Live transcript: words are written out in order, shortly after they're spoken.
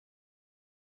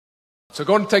So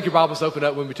go ahead and take your Bibles, open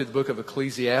up with me to the book of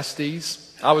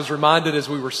Ecclesiastes. I was reminded as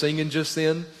we were singing just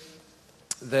then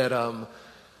that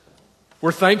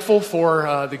we're thankful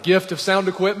for the gift of sound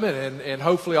equipment, and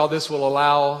hopefully all this will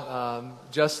allow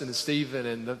Justin and Stephen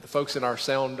and the folks in our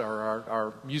sound or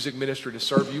our music ministry to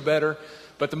serve you better.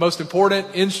 But the most important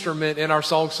instrument in our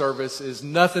song service is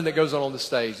nothing that goes on the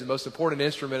stage. The most important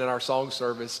instrument in our song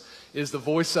service is the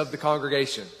voice of the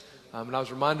congregation. And I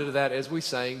was reminded of that as we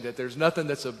sang, that there's nothing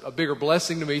that's a bigger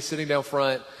blessing to me sitting down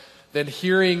front than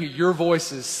hearing your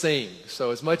voices sing.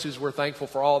 So as much as we're thankful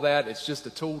for all that, it's just a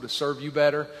tool to serve you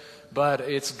better. But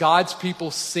it's God's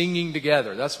people singing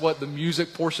together. That's what the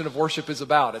music portion of worship is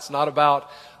about. It's not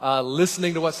about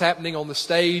listening to what's happening on the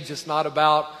stage. It's not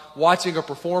about watching a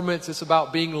performance. It's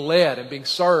about being led and being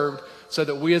served so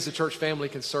that we as a church family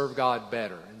can serve God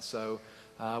better. And so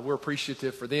we're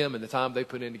appreciative for them and the time they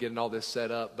put in to getting all this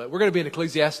set up. But we're going to be in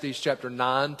Ecclesiastes chapter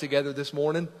 9 together this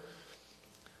morning.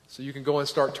 So you can go and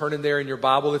start turning there in your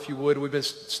Bible if you would. We've been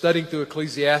studying through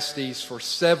Ecclesiastes for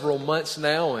several months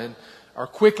now and are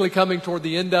quickly coming toward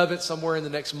the end of it. Somewhere in the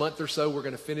next month or so, we're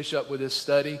going to finish up with this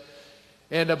study.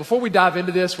 And before we dive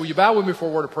into this, will you bow with me for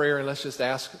a word of prayer, and let's just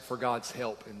ask for God's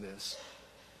help in this.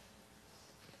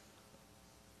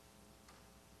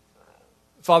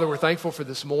 Father, we're thankful for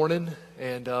this morning,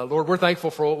 and Lord, we're thankful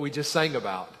for what we just sang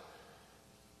about.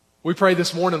 We pray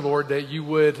this morning, Lord, that you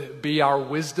would be our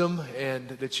wisdom and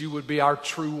that you would be our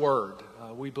true word.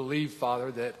 We believe,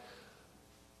 Father, that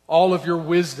all of your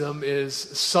wisdom is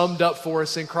summed up for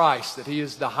us in Christ, that he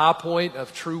is the high point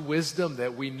of true wisdom,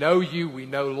 that we know you, we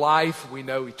know life, we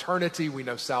know eternity, we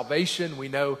know salvation, we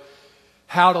know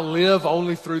how to live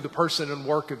only through the person and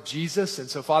work of Jesus. And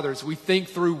so, Father, as we think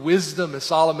through wisdom, as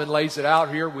Solomon lays it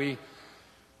out here, we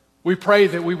pray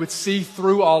that we would see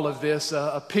through all of this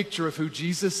a picture of who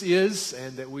Jesus is,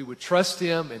 and that we would trust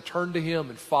him and turn to him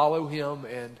and follow him.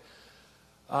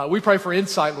 And we pray for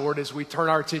insight, Lord, as we turn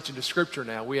our attention to Scripture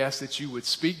now. We ask that you would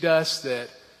speak to us, that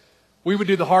we would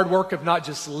do the hard work of not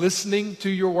just listening to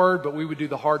your word, but we would do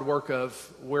the hard work of,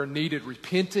 where needed,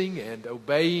 repenting and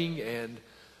obeying and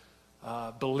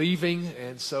believing.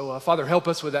 And so, Father, help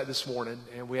us with that this morning.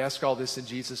 And we ask all this in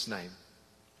Jesus' name.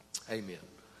 Amen.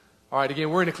 All right, again,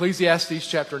 we're in Ecclesiastes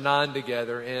chapter 9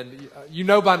 together. And you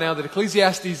know by now that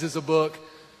Ecclesiastes is a book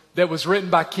that was written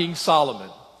by King Solomon.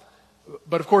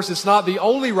 But of course, it's not the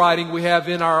only writing we have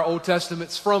in our Old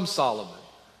Testaments from Solomon.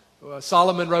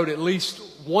 Solomon wrote at least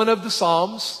one of the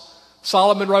Psalms.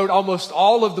 Solomon wrote almost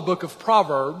all of the book of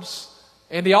Proverbs.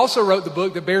 And he also wrote the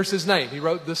book that bears his name. He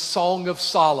wrote the Song of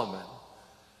Solomon.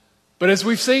 But as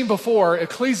we've seen before,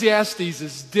 Ecclesiastes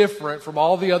is different from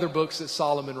all the other books that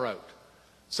Solomon wrote.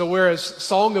 So whereas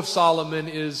Song of Solomon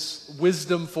is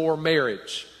wisdom for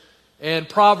marriage, and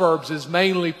Proverbs is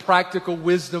mainly practical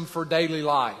wisdom for daily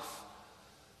life,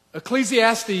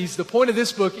 Ecclesiastes, the point of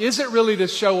this book isn't really to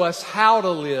show us how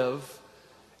to live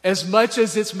as much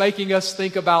as it's making us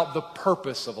think about the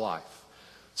purpose of life.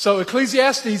 So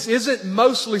Ecclesiastes isn't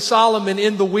mostly Solomon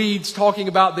in the weeds talking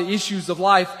about the issues of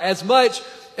life as much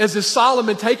as is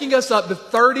Solomon taking us up to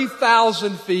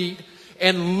 30,000 feet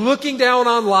and looking down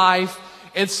on life.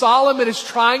 And Solomon is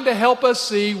trying to help us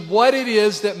see what it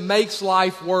is that makes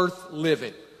life worth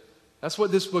living. That's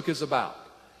what this book is about.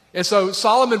 And so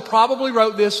Solomon probably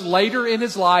wrote this later in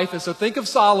his life. And so think of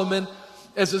Solomon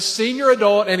as a senior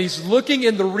adult, and he's looking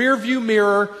in the rearview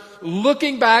mirror,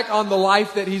 looking back on the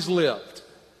life that he's lived.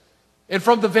 And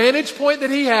from the vantage point that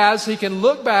he has, he can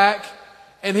look back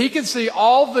and he can see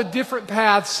all the different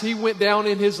paths he went down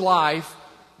in his life,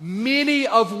 many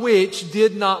of which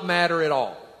did not matter at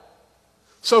all.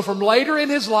 So from later in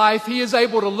his life, he is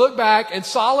able to look back, and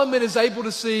Solomon is able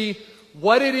to see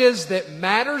what it is that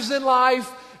matters in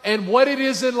life and what it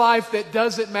is in life that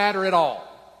doesn't matter at all.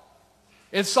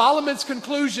 And Solomon's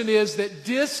conclusion is that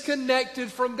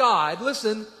disconnected from God,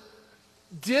 listen,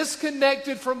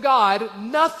 disconnected from God,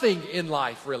 nothing in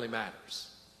life really matters.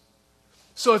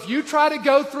 So if you try to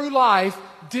go through life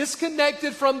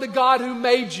disconnected from the God who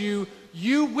made you,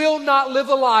 you will not live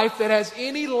a life that has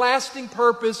any lasting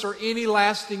purpose or any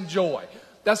lasting joy.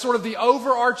 That's sort of the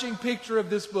overarching picture of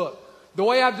this book. The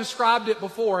way I've described it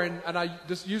before, and I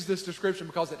just use this description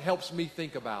because it helps me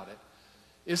think about it,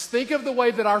 is think of the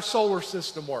way that our solar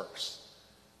system works.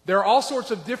 There are all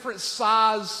sorts of different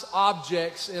size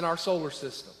objects in our solar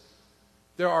system.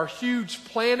 There are huge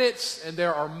planets, and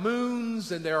there are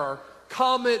moons, and there are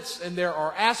comets, and there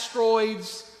are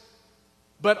asteroids.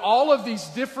 But all of these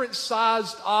different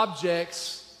sized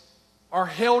objects are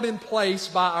held in place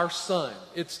by our sun.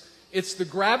 It's the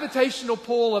gravitational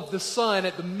pull of the sun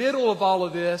at the middle of all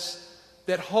of this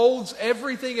that holds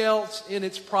everything else in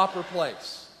its proper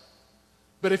place.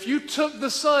 But if you took the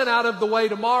sun out of the way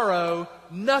tomorrow,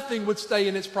 nothing would stay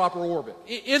in its proper orbit.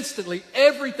 Instantly,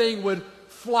 everything would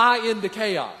fly into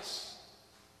chaos.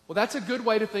 Well, that's a good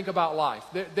way to think about life.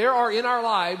 There are in our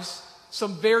lives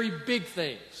some very big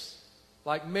things,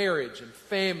 like marriage and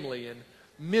family and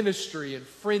ministry and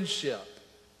friendship.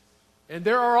 And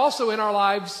there are also in our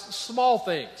lives small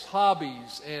things,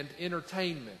 hobbies and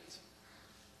entertainment.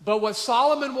 But what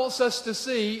Solomon wants us to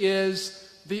see is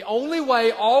the only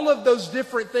way all of those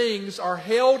different things are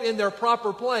held in their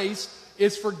proper place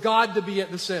is for God to be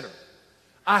at the center.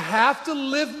 I have to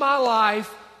live my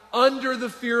life under the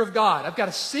fear of God. I've got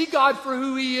to see God for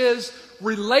who He is,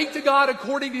 relate to God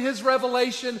according to His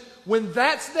revelation. When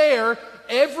that's there,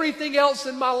 everything else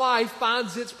in my life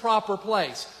finds its proper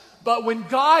place. But when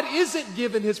God isn't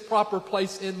given His proper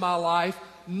place in my life,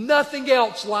 nothing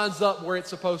else lines up where it's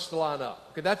supposed to line up.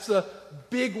 Okay, that's a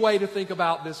big way to think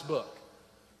about this book.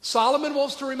 Solomon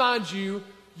wants to remind you,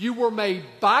 you were made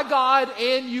by God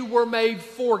and you were made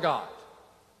for God.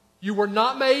 You were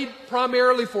not made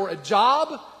primarily for a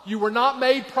job. You were not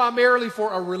made primarily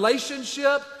for a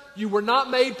relationship. You were not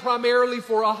made primarily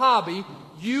for a hobby.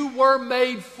 You were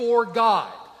made for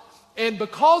God. And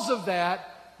because of that,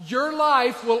 your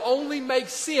life will only make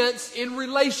sense in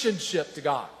relationship to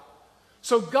God.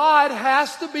 So God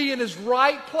has to be in His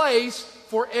right place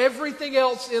for everything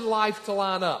else in life to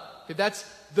line up. Okay, that's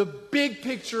the big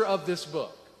picture of this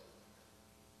book.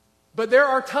 But there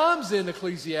are times in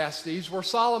Ecclesiastes where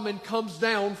Solomon comes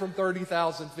down from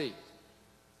 30,000 feet.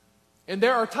 And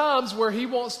there are times where he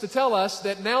wants to tell us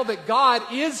that now that God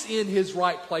is in His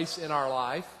right place in our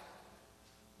life,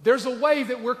 there's a way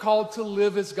that we're called to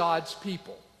live as God's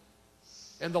people.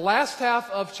 And the last half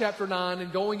of chapter 9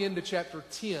 and going into chapter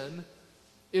 10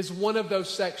 is one of those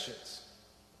sections.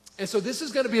 And so this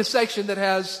is going to be a section that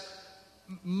has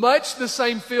much the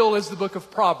same feel as the book of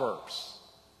Proverbs,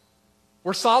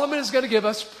 where Solomon is going to give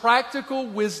us practical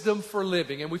wisdom for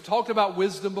living. And we've talked about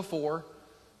wisdom before.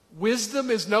 Wisdom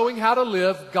is knowing how to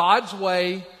live God's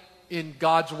way in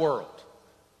God's world.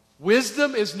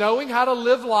 Wisdom is knowing how to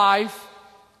live life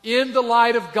in the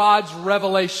light of God's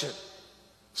revelation.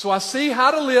 So I see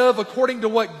how to live according to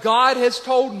what God has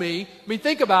told me. I mean,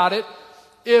 think about it.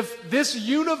 If this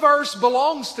universe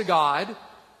belongs to God,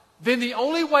 then the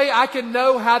only way I can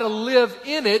know how to live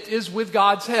in it is with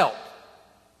God's help.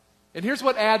 And here's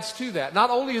what adds to that. Not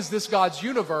only is this God's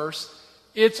universe,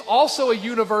 it's also a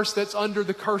universe that's under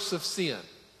the curse of sin,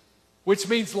 which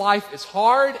means life is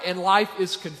hard and life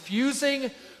is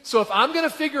confusing. So if I'm going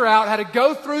to figure out how to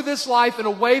go through this life in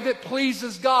a way that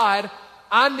pleases God,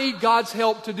 I need God's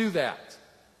help to do that.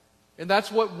 And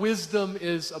that's what wisdom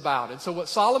is about. And so what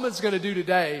Solomon's going to do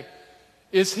today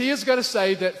is he is going to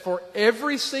say that for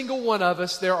every single one of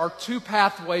us, there are two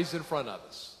pathways in front of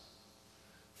us.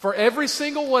 For every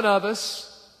single one of us,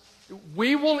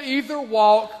 we will either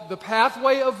walk the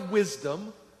pathway of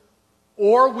wisdom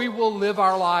or we will live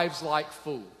our lives like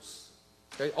fools.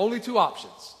 Okay? Only two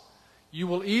options. You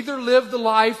will either live the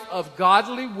life of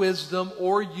godly wisdom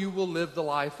or you will live the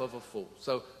life of a fool.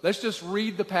 So let's just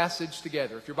read the passage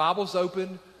together. If your Bible's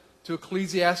open to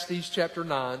Ecclesiastes chapter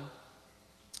 9,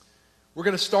 we're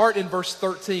going to start in verse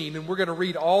 13 and we're going to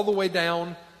read all the way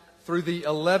down through the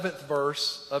 11th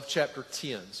verse of chapter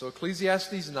 10. So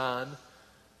Ecclesiastes 9,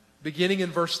 beginning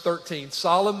in verse 13,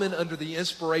 Solomon, under the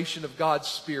inspiration of God's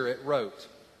Spirit, wrote,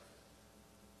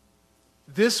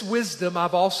 "This wisdom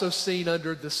I've also seen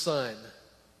under the sun,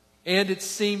 and it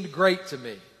seemed great to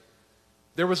me.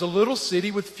 There was a little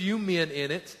city with few men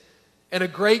in it, and a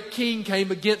great king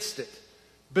came against it,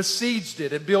 besieged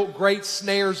it, and built great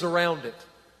snares around it.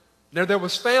 Now there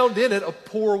was found in it a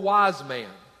poor wise man,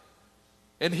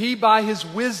 and he by his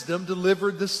wisdom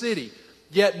delivered the city.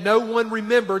 Yet no one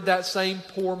remembered that same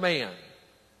poor man.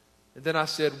 And then I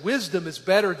said, wisdom is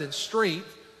better than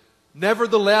strength.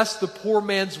 Nevertheless, the poor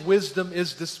man's wisdom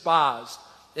is despised,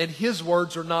 and his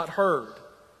words are not heard.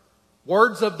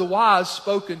 Words of the wise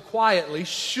spoken quietly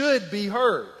should be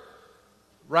heard,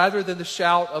 rather than the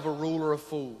shout of a ruler of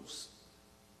fools.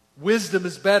 Wisdom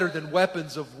is better than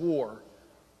weapons of war,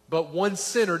 but one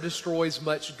sinner destroys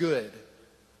much good.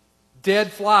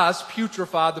 Dead flies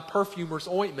putrefy the perfumer's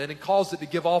ointment and cause it to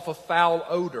give off a foul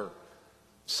odor.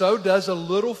 So does a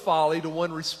little folly to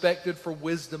one respected for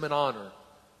wisdom and honor.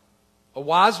 A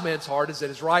wise man's heart is at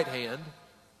his right hand,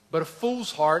 but a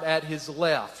fool's heart at his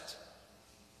left.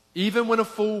 Even when a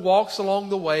fool walks along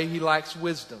the way, he lacks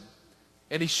wisdom,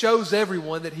 and he shows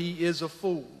everyone that he is a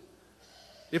fool.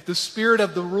 If the spirit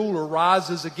of the ruler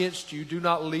rises against you, do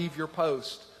not leave your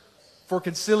post, for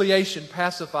conciliation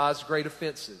pacifies great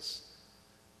offenses.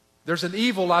 There's an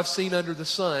evil I've seen under the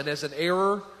sun, as an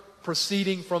error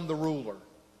proceeding from the ruler.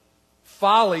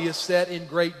 Folly is set in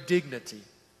great dignity,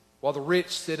 while the rich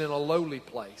sit in a lowly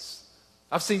place.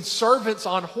 I've seen servants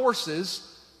on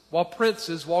horses, while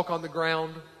princes walk on the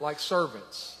ground like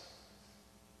servants.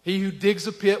 He who digs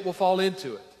a pit will fall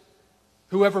into it.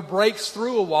 Whoever breaks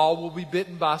through a wall will be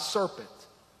bitten by a serpent.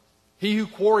 He who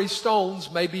quarries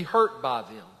stones may be hurt by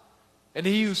them, and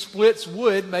he who splits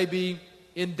wood may be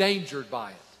endangered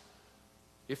by it.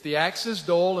 If the axe is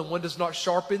dull and one does not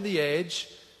sharpen the edge,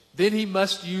 then he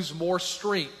must use more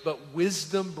strength, but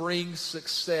wisdom brings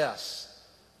success.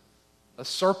 A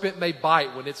serpent may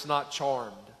bite when it's not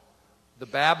charmed. The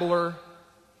babbler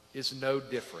is no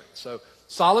different. So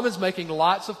Solomon's making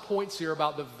lots of points here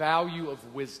about the value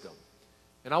of wisdom.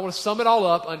 And I want to sum it all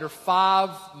up under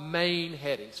 5 main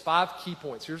headings, 5 key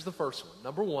points. Here's the first one.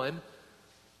 Number 1,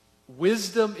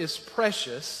 wisdom is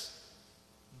precious,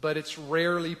 but it's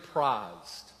rarely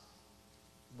prized.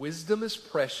 Wisdom is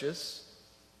precious.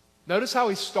 Notice how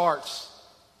he starts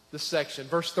this section.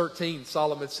 Verse 13,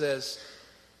 Solomon says,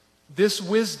 "This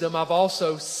wisdom I've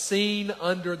also seen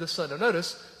under the sun." Now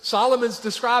notice, Solomon's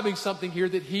describing something here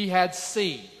that he had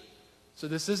seen. So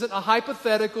this isn't a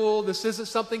hypothetical. This isn't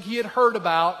something he had heard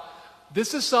about.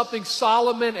 This is something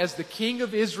Solomon, as the king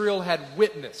of Israel, had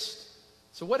witnessed.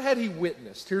 So what had he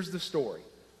witnessed? Here's the story.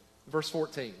 Verse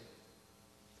 14.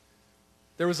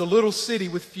 "There was a little city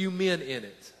with few men in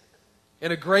it,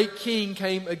 and a great king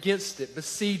came against it,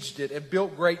 besieged it, and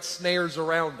built great snares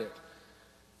around it.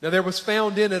 Now there was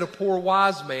found in it a poor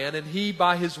wise man, and he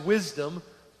by his wisdom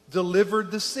delivered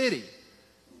the city.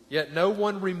 Yet no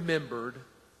one remembered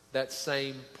that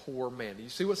same poor man." You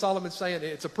see what Solomon's saying?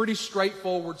 It's a pretty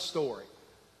straightforward story.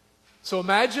 So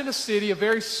imagine a city, a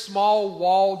very small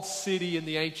walled city in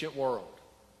the ancient world.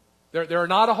 There are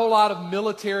not a whole lot of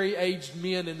military-aged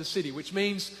men in the city, which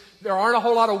means there aren't a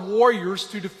whole lot of warriors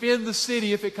to defend the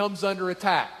city if it comes under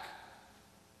attack.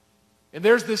 And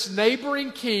there's this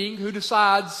neighboring king who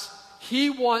decides he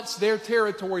wants their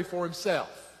territory for himself.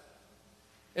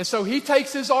 And so he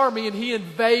takes his army and he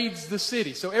invades the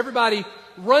city. So everybody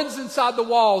runs inside the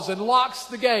walls and locks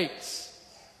the gates.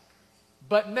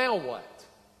 But now what?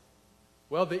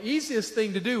 Well, the easiest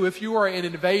thing to do if you are an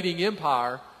invading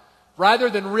empire, rather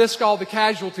than risk all the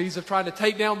casualties of trying to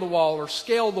take down the wall or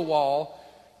scale the wall,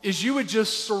 is you would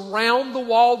just surround the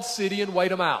walled city and wait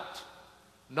them out.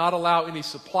 Not allow any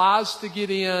supplies to get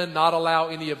in, not allow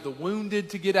any of the wounded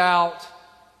to get out.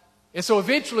 And so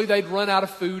eventually they'd run out of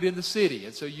food in the city.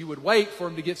 And so you would wait for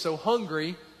them to get so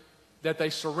hungry that they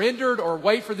surrendered, or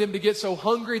wait for them to get so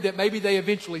hungry that maybe they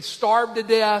eventually starved to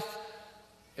death,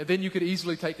 and then you could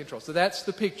easily take control. So that's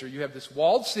the picture. You have this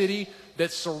walled city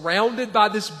that's surrounded by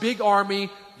this big army.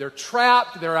 They're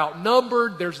trapped, they're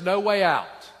outnumbered, there's no way out.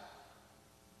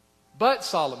 But,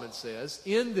 Solomon says,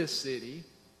 in this city,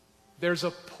 there's a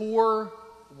poor,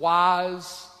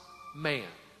 wise man.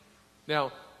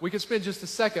 Now, we could spend just a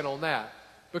second on that,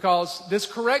 because this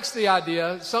corrects the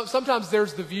idea. Sometimes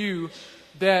there's the view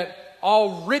that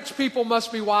all rich people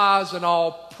must be wise and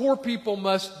all poor people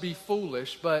must be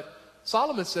foolish. But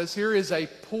Solomon says here is a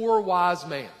poor, wise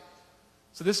man.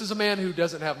 So this is a man who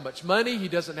doesn't have much money. He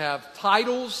doesn't have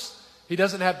titles. He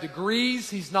doesn't have degrees.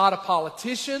 He's not a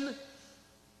politician.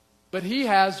 But he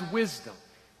has wisdom.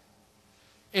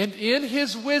 And in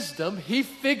his wisdom, he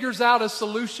figures out a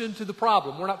solution to the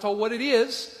problem. We're not told what it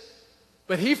is,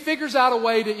 but he figures out a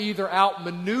way to either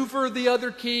outmaneuver the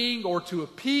other king or to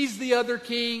appease the other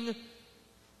king.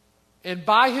 And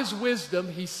by his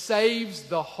wisdom, he saves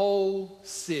the whole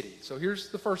city. So here's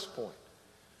the first point.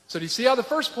 So do you see how the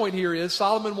first point here is?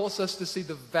 Solomon wants us to see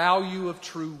the value of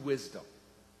true wisdom.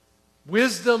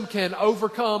 Wisdom can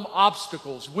overcome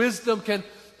obstacles. Wisdom can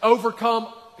overcome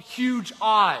huge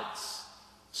odds.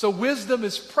 So wisdom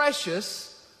is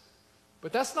precious,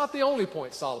 but that's not the only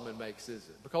point Solomon makes, is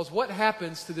it? Because what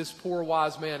happens to this poor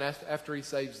wise man after he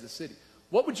saves the city?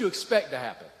 What would you expect to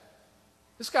happen?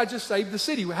 This guy just saved the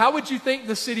city. How would you think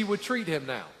the city would treat him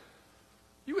now?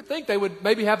 You would think they would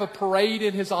maybe have a parade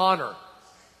in his honor.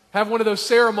 Have one of those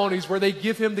ceremonies where they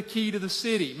give him the key to the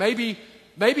city. Maybe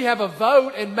have a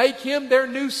vote and make him their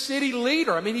new city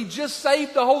leader. I mean, he just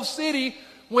saved the whole city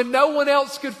when no one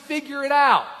else could figure it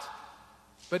out.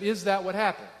 But is that what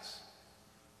happens?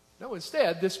 No,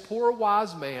 instead, this poor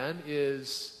wise man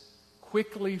is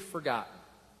quickly forgotten.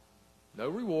 No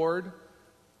reward,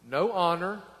 no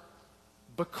honor,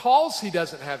 because he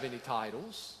doesn't have any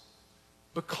titles,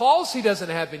 because he doesn't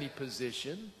have any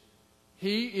position,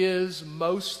 he is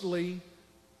mostly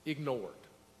ignored.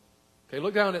 Okay,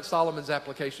 look down at Solomon's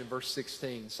application, verse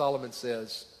 16. Solomon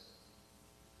says,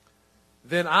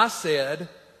 "Then I said,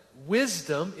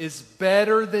 wisdom is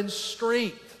better than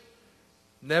strength,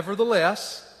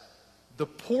 Nevertheless, the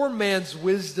poor man's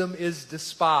wisdom is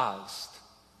despised,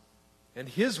 and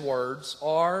his words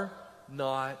are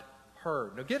not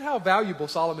heard. Now get how valuable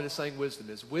Solomon is saying wisdom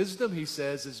is. Wisdom, he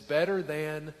says, is better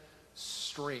than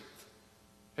strength.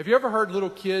 Have you ever heard little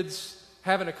kids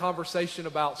having a conversation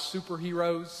about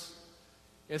superheroes?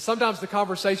 And sometimes the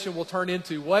conversation will turn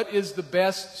into, what is the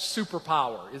best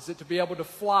superpower? Is it to be able to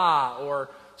fly or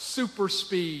super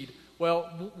speed? Well,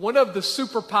 one of the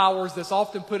superpowers that's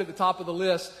often put at the top of the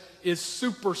list is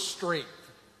super strength.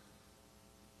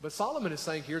 But Solomon is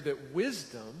saying here that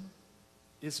wisdom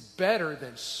is better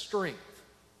than strength.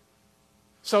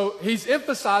 So he's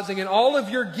emphasizing in all of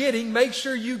your getting, make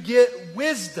sure you get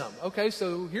wisdom. Okay,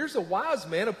 so here's a wise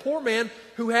man, a poor man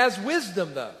who has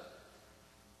wisdom though.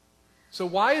 So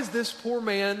why is this poor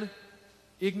man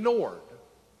ignored?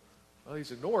 Well,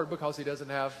 he's ignored because he doesn't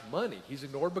have money. He's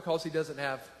ignored because he doesn't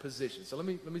have position. So let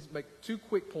me make 2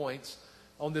 quick points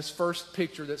on this first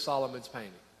picture that Solomon's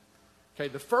painting. Okay,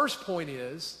 the first point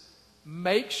is,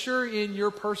 make sure in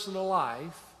your personal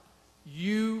life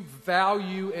you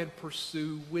value and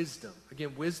pursue wisdom.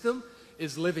 Again, wisdom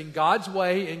is living God's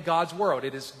way in God's world.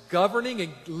 It is governing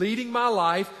and leading my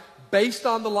life based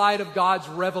on the light of God's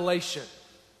revelation.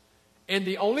 And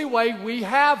the only way we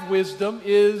have wisdom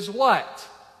is what?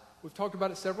 We've talked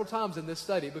about it several times in this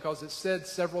study because it's said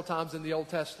several times in the Old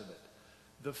Testament.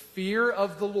 The fear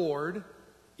of the Lord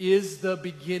is the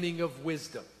beginning of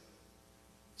wisdom.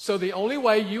 So the only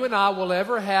way you and I will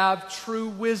ever have true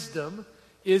wisdom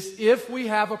is if we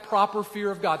have a proper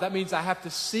fear of God. That means I have to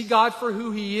see God for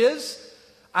who He is.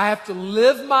 I have to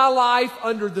live my life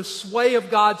under the sway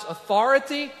of God's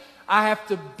authority. I have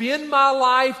to bend my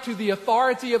life to the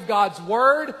authority of God's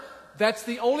Word. That's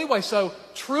the only way. So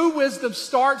true wisdom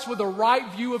starts with a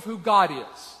right view of who God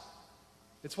is.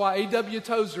 It's why A.W.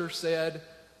 Tozer said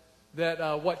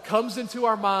that what comes into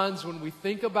our minds when we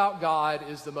think about God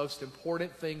is the most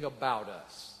important thing about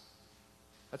us.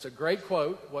 That's a great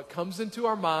quote. What comes into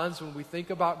our minds when we think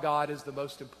about God is the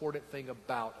most important thing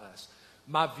about us.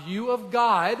 My view of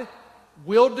God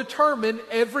will determine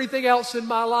everything else in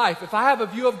my life. If I have a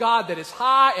view of God that is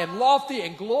high and lofty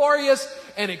and glorious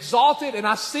and exalted, and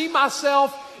I see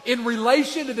myself in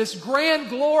relation to this grand,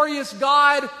 glorious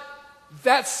God,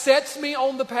 that sets me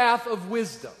on the path of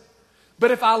wisdom.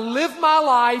 But if I live my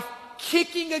life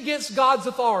kicking against God's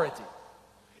authority,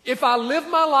 if I live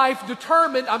my life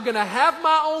determined I'm going to have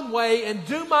my own way and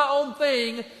do my own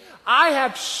thing, I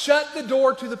have shut the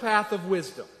door to the path of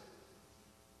wisdom.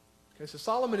 Okay, so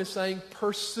Solomon is saying,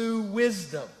 pursue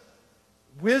wisdom.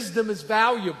 Wisdom is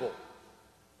valuable.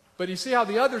 But you see how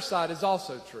the other side is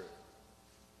also true.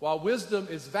 While wisdom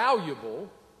is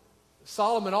valuable,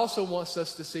 Solomon also wants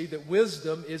us to see that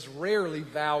wisdom is rarely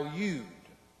valued.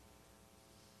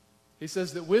 He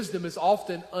says that wisdom is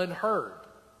often unheard.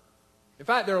 In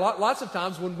fact, there are lots of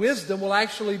times when wisdom will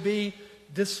actually be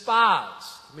despised.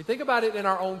 I mean, think about it in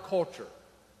our own culture.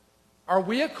 Are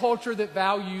we a culture that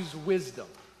values wisdom?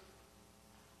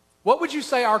 What would you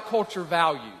say our culture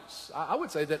values? I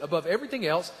would say that above everything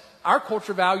else, our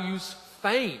culture values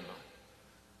fame.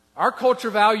 Our culture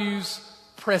values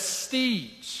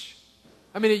prestige.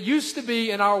 I mean, it used to be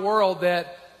in our world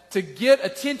that to get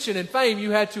attention and fame,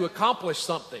 you had to accomplish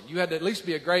something. You had to at least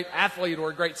be a great athlete or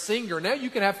a great singer. Now you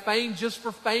can have fame just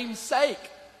for fame's sake.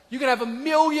 You can have 1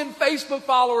 million Facebook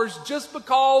followers just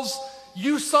because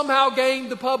you somehow gained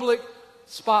the public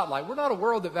spotlight. We're not a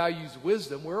world that values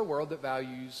wisdom. We're a world that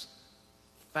values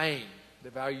fame,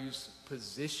 that values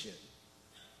position.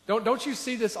 Don't you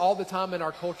see this all the time in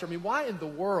our culture? I mean, why in the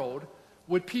world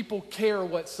would people care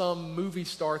what some movie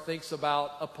star thinks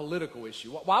about a political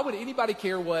issue? Why would anybody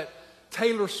care what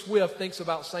Taylor Swift thinks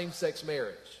about same-sex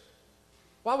marriage?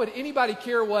 Why would anybody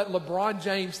care what LeBron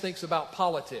James thinks about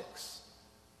politics?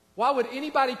 Why would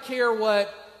anybody care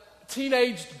what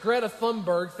teenage Greta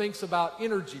Thunberg thinks about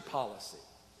energy policy?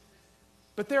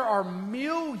 But there are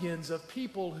millions of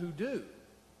people who do.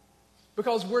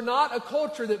 Because we're not a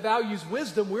culture that values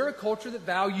wisdom, we're a culture that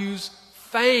values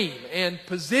fame and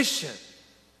position.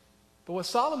 But what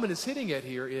Solomon is hitting at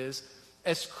here is,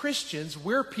 as Christians,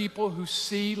 we're people who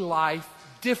see life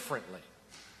differently.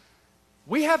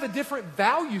 We have a different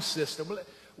value system.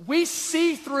 We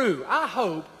see through, I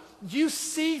hope, you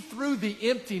see through the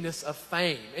emptiness of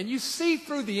fame, and you see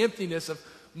through the emptiness of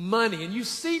money, and you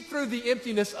see through the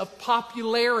emptiness of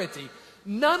popularity.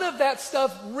 None of that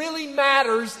stuff really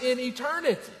matters in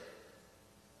eternity.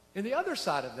 And the other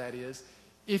side of that is,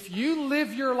 if you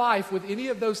live your life with any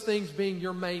of those things being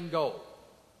your main goal,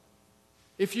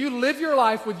 if you live your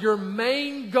life with your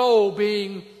main goal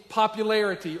being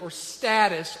popularity or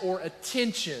status or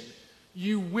attention,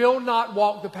 you will not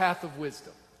walk the path of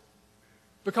wisdom.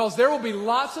 Because there will be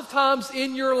lots of times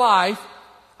in your life,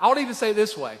 I would even say it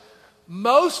this way,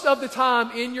 most of the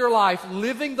time in your life,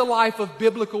 living the life of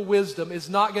biblical wisdom is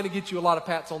not going to get you a lot of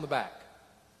pats on the back.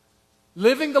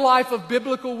 Living the life of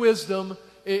biblical wisdom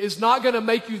is not going to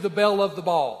make you the belle of the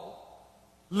ball.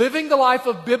 Living the life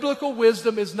of biblical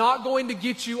wisdom is not going to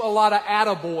get you a lot of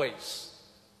attaboys.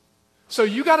 So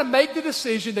you got to make the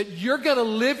decision that you're going to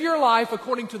live your life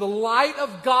according to the light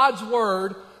of God's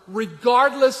Word,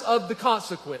 regardless of the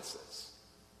consequences.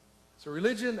 So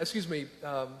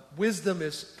wisdom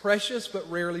is precious but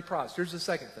rarely prized. Here's the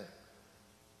second thing.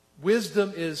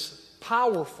 Wisdom is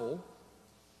powerful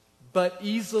but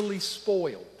easily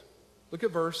spoiled. Look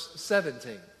at verse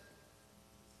 17.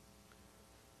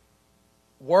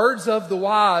 Words of the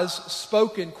wise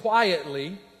spoken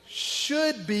quietly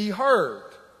should be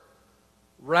heard,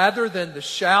 rather than the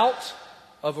shout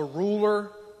of a ruler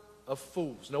of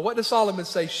fools. Now, what does Solomon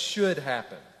say should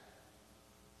happen?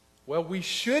 Well, we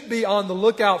should be on the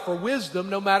lookout for wisdom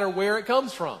no matter where it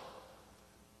comes from.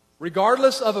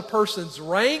 Regardless of a person's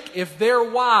rank, if they're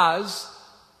wise,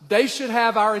 they should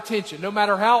have our attention. No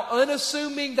matter how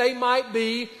unassuming they might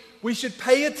be, we should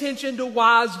pay attention to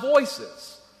wise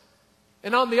voices.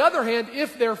 And on the other hand,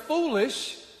 if they're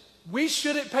foolish, we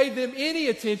shouldn't pay them any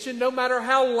attention no matter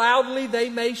how loudly they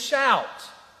may shout.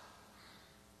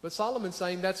 But Solomon's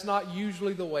saying that's not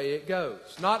usually the way it goes.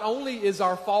 Not only is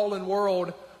our fallen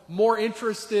world more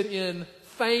interested in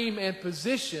fame and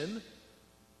position,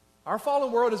 our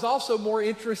fallen world is also more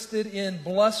interested in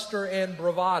bluster and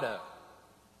bravado.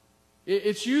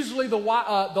 It's usually the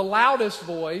loudest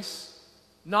voice,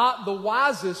 not the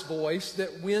wisest voice,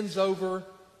 that wins over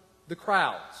the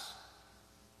crowds.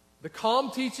 The calm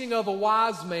teaching of a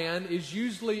wise man is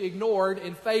usually ignored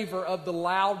in favor of the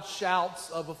loud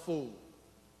shouts of a fool.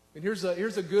 And here's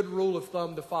a good rule of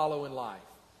thumb to follow in life.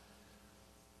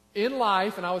 In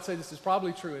life, and I would say this is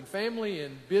probably true in family,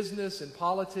 in business, in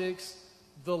politics,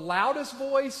 the loudest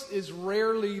voice is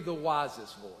rarely the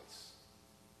wisest voice.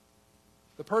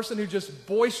 The person who just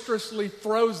boisterously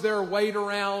throws their weight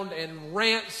around and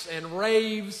rants and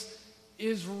raves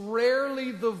is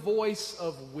rarely the voice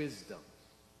of wisdom.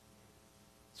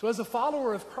 So as a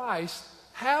follower of Christ,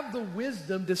 have the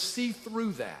wisdom to see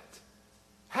through that.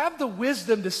 Have the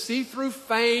wisdom to see through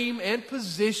fame and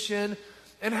position,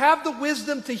 and have the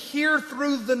wisdom to hear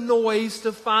through the noise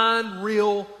to find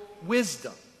real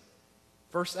wisdom.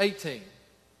 Verse 18,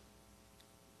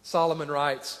 Solomon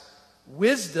writes,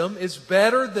 wisdom is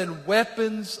better than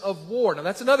weapons of war. Now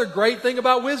that's another great thing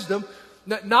about wisdom.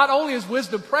 Not only is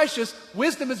wisdom precious,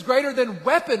 wisdom is greater than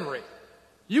weaponry.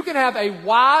 You can have a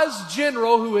wise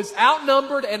general who is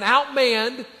outnumbered and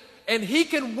outmanned, and he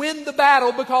can win the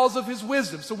battle because of his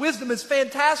wisdom. So wisdom is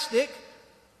fantastic,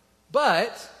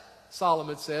 but,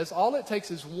 Solomon says, all it takes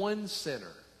is one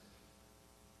sinner.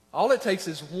 All it takes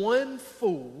is one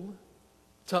fool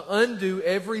to undo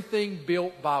everything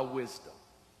built by wisdom.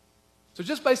 So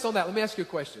just based on that, let me ask you a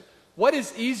question. What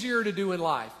is easier to do in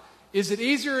life? Is it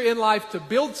easier in life to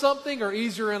build something or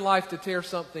easier in life to tear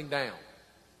something down?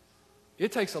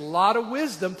 It takes a lot of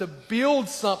wisdom to build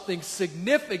something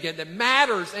significant that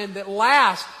matters and that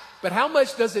lasts. But how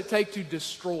much does it take to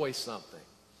destroy something?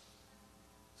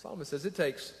 Solomon says it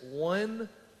takes one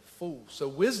fool. So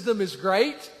wisdom is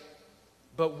great,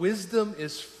 but wisdom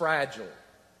is fragile.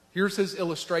 Here's his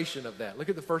illustration of that. Look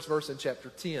at the first verse in chapter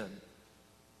 10.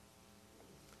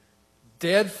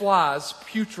 Dead flies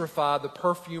putrefy the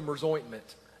perfumer's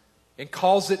ointment and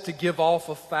cause it to give off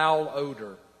a foul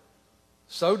odor.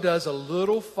 So does a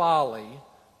little folly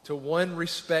to one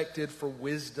respected for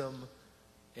wisdom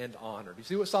and honor. Do you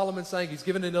see what Solomon's saying? He's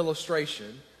given an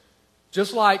illustration.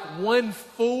 Just like one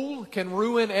fool can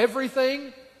ruin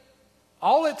everything,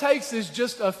 all it takes is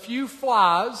just a few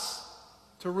flies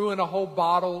to ruin a whole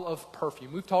bottle of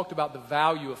perfume. We've talked about the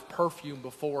value of perfume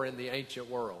before in the ancient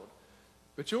world.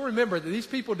 But you'll remember that these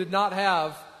people did not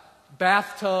have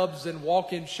bathtubs and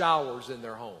walk-in showers in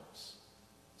their homes.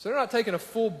 So they're not taking a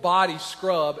full body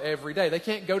scrub every day. They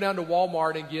can't go down to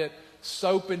Walmart and get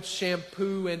soap and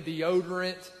shampoo and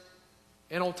deodorant.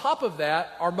 And on top of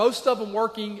that, are most of them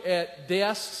working at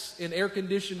desks in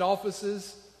air-conditioned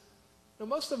offices? No,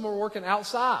 most of them are working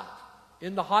outside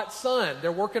in the hot sun.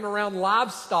 They're working around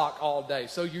livestock all day.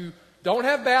 So you don't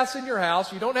have baths in your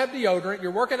house. You don't have deodorant.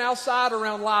 You're working outside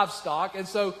around livestock. And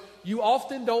so you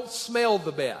often don't smell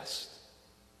the best.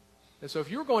 And so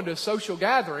if you were going to a social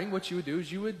gathering, what you would do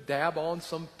is you would dab on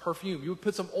some perfume. You would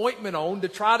put some ointment on to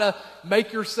try to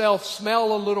make yourself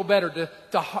smell a little better,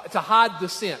 to hide the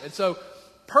scent. And so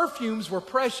perfumes were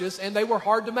precious and they were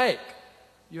hard to make.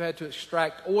 you had to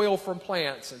extract oil from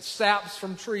plants and saps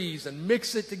from trees and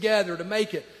mix it together to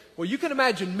make it. Well, you can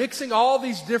imagine mixing all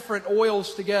these different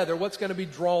oils together, what's going to be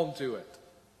drawn to it?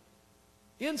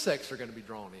 Insects are going to be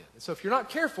drawn in. And so if you're not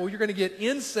careful, you're going to get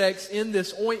insects in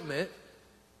this ointment.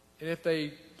 And if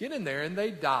they get in there and they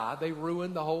die, they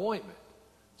ruin the whole ointment.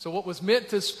 So what was meant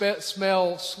to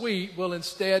smell sweet will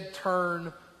instead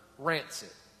turn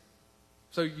rancid.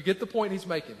 So you get the point he's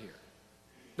making here.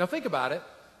 Now think about it.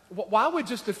 Why would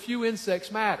just a few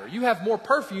insects matter? You have more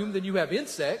perfume than you have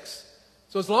insects.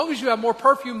 So as long as you have more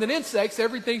perfume than insects,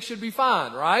 everything should be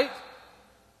fine, right?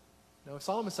 No,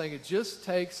 Solomon's saying it just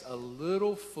takes a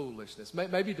little foolishness.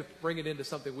 Maybe to bring it into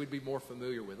something we'd be more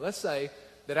familiar with. Let's say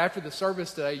that after the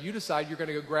service today, you decide you're going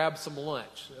to go grab some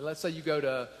lunch. Let's say you go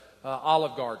to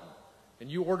Olive Garden and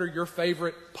you order your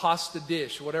favorite pasta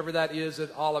dish, whatever that is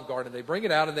at Olive Garden. They bring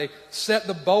it out and they set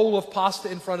the bowl of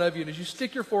pasta in front of you. And as you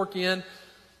stick your fork in,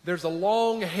 there's a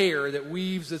long hair that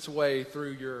weaves its way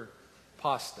through your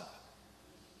pasta.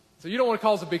 So you don't want to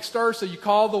cause a big stir, so you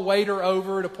call the waiter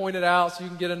over to point it out so you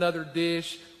can get another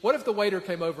dish. What if the waiter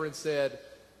came over and said,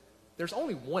 there's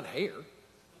only one hair?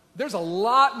 There's a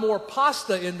lot more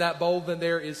pasta in that bowl than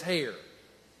there is hair.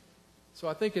 So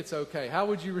I think it's okay. How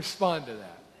would you respond to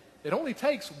that? It only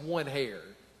takes one hair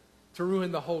to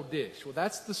ruin the whole dish. Well,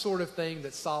 that's the sort of thing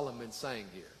that Solomon's saying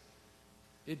here.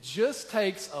 It just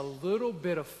takes a little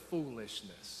bit of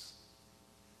foolishness.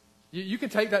 You can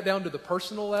take that down to the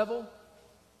personal level.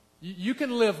 You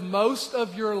can live most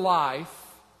of your life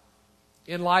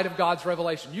in light of God's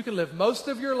revelation. You can live most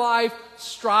of your life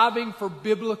striving for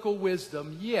biblical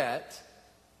wisdom, yet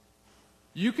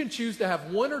you can choose to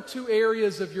have one or two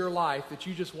areas of your life that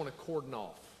you just want to cordon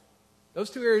off. Those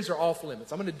two areas are off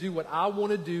limits. I'm going to do what I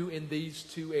want to do in these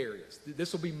two areas.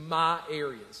 This will be my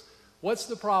areas. What's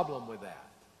the problem with that?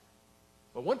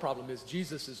 Well, one problem is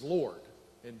Jesus is Lord.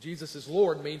 And Jesus is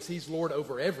Lord means He's Lord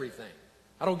over everything.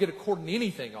 I don't get to cordon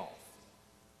anything off.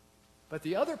 But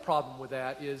the other problem with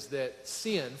that is that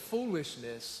sin,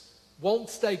 foolishness, won't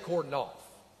stay cordoned off.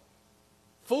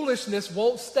 Foolishness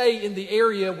won't stay in the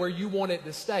area where you want it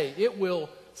to stay. It will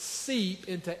seep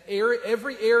into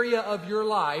every area of your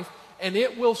life, and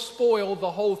it will spoil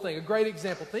the whole thing. A great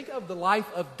example, think of the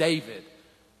life of David,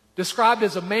 described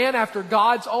as a man after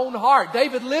God's own heart.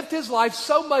 David lived his life,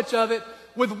 so much of it,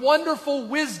 with wonderful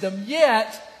wisdom,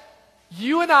 yet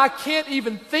you and I can't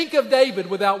even think of David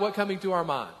without what coming to our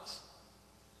minds.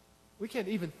 We can't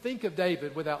even think of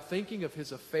David without thinking of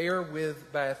his affair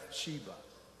with Bathsheba.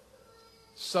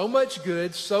 So much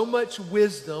good, so much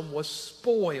wisdom was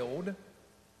spoiled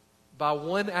by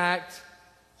one act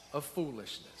of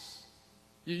foolishness.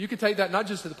 You can take that not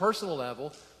just to the personal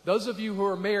level. Those of you who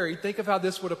are married, think of how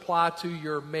this would apply to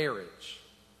your marriage.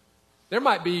 There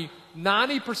might be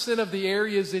 90% of the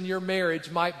areas in your marriage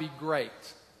might be great.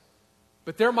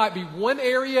 But there might be one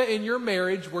area in your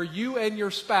marriage where you and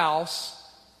your spouse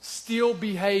still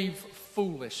behave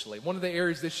foolishly. One of the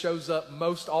areas this shows up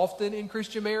most often in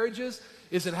Christian marriages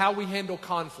is in how we handle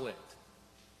conflict.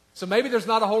 So maybe there's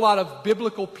not a whole lot of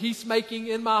biblical peacemaking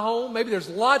in my home. Maybe there's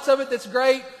lots of it that's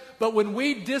great. But when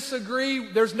we disagree,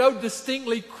 there's no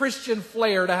distinctly Christian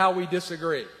flair to how we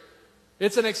disagree.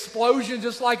 It's an explosion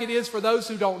just like it is for those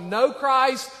who don't know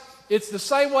Christ. It's the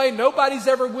same way. Nobody's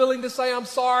ever willing to say, I'm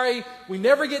sorry. We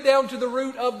never get down to the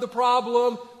root of the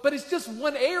problem. But it's just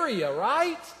one area,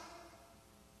 right?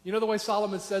 You know the way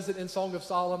Solomon says it in Song of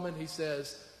Solomon? He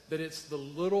says that it's the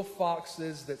little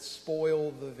foxes that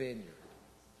spoil the vineyard.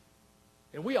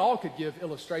 And we all could give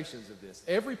illustrations of this.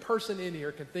 Every person in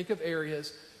here can think of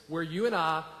areas where you and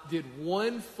I did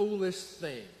one foolish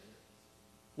thing.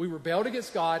 We rebelled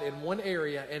against God in one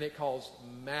area and it caused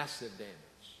massive damage.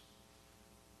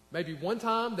 Maybe one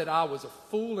time that I was a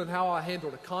fool in how I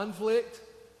handled a conflict.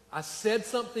 I said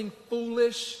something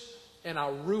foolish and I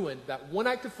ruined that one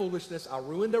act of foolishness. I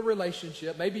ruined a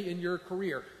relationship, maybe in your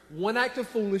career. One act of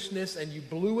foolishness and you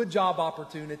blew a job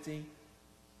opportunity.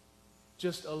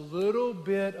 Just a little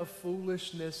bit of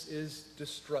foolishness is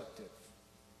destructive.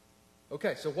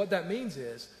 Okay, so what that means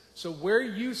is, so where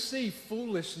you see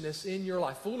foolishness in your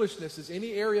life, foolishness is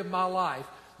any area of my life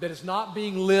that is not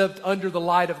being lived under the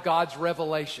light of God's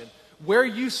revelation. Where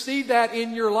you see that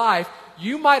in your life,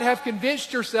 you might have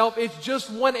convinced yourself it's just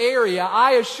one area.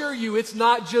 I assure you it's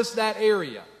not just that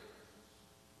area.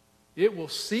 It will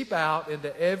seep out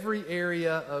into every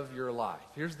area of your life.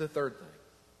 Here's the third thing.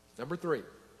 Number 3.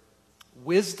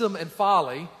 Wisdom and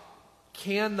folly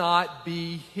cannot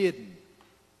be hidden.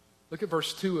 Look at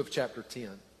verse 2 of chapter 10.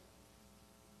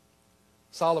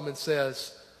 Solomon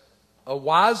says, a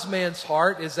wise man's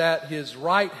heart is at his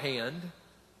right hand,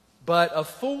 but a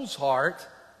fool's heart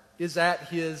is at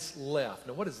his left.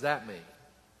 Now, what does that mean?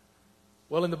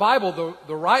 Well, in the Bible,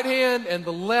 the right hand and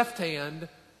the left hand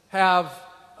have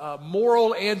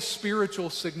moral and spiritual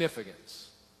significance.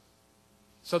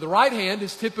 So the right hand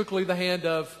is typically the hand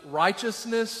of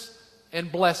righteousness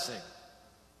and blessing.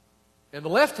 And the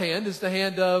left hand is the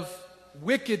hand of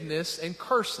wickedness and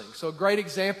cursing. So a great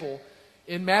example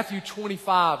in Matthew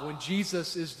 25 when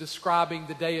Jesus is describing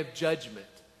the day of judgment.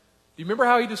 Do you remember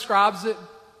how he describes it?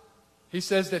 He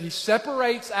says that he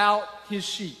separates out his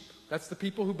sheep. That's the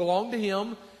people who belong to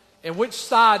him. And which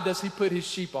side does he put his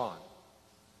sheep on?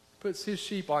 He puts his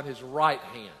sheep on his right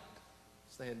hand.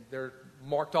 They're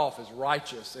marked off as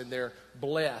righteous and they're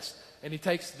blessed. And he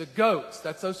takes the goats,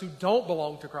 that's those who don't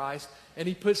belong to Christ, and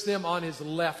he puts them on his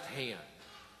left hand.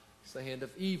 It's the hand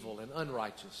of evil and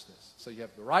unrighteousness. So you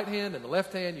have the right hand and the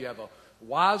left hand. You have a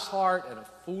wise heart and a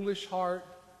foolish heart.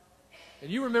 And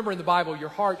you remember in the Bible, your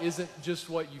heart isn't just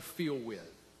what you feel with.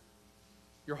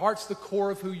 Your heart's the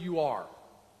core of who you are.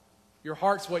 Your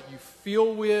heart's what you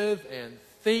feel with and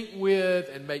think with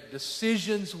and make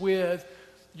decisions with.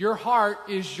 Your heart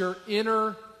is your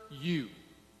inner you.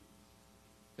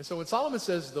 And so when Solomon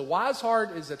says the wise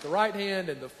heart is at the right hand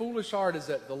and the foolish heart is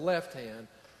at the left hand,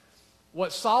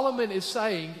 what Solomon is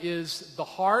saying is the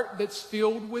heart that's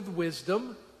filled with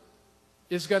wisdom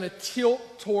is going to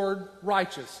tilt toward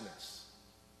righteousness.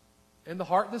 And the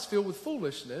heart that's filled with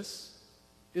foolishness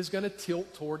is going to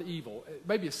tilt toward evil.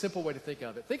 Maybe a simple way to think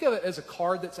of it. Think of it as a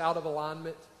car that's out of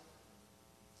alignment.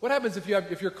 What happens if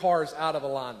your car is out of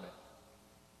alignment?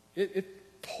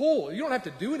 It pulls. You don't have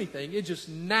to do anything. It just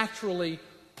naturally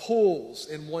pulls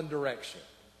in one direction.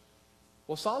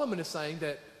 Well, Solomon is saying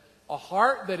that a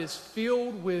heart that is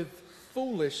filled with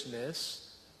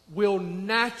foolishness will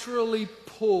naturally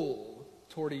pull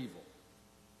toward evil.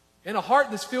 And a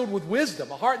heart that's filled with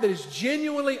wisdom, a heart that is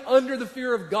genuinely under the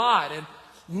fear of God and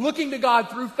looking to God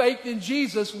through faith in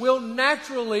Jesus will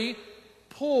naturally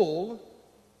pull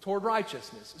toward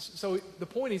righteousness. So the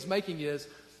point he's making is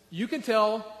you can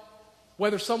tell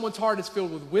whether someone's heart is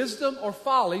filled with wisdom or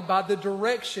folly by the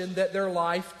direction that their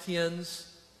life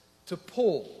tends to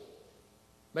pull.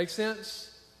 Make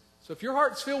sense? So if your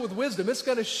heart's filled with wisdom, it's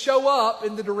going to show up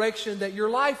in the direction that your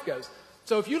life goes.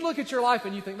 So if you look at your life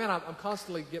and you think, man, I'm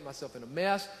constantly getting myself in a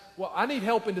mess. Well, I need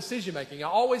help in decision making. I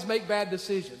always make bad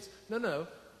decisions. No.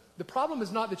 The problem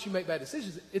is not that you make bad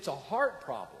decisions. It's a heart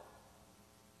problem.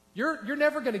 You're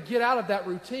never going to get out of that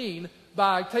routine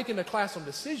by taking a class on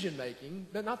decision making.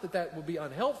 Not that that will be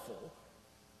unhelpful.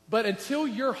 But until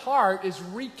your heart is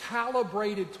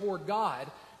recalibrated toward God,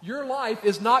 your life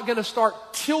is not going to start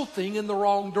tilting in the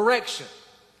wrong direction.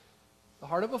 The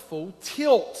heart of a fool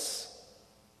tilts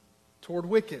toward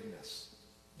wickedness.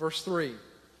 Verse 3.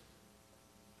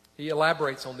 He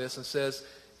elaborates on this and says,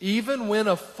 even when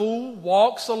a fool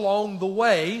walks along the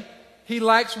way, he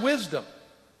lacks wisdom.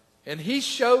 And he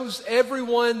shows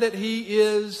everyone that he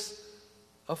is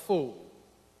a fool.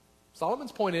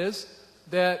 Solomon's point is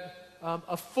that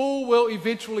a fool will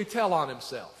eventually tell on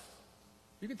himself.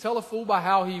 You can tell a fool by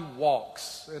how he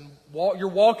walks. And your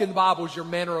walk in the Bible is your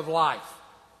manner of life.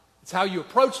 It's how you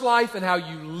approach life and how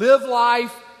you live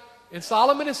life. And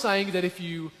Solomon is saying that if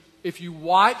you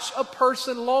watch a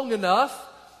person long enough,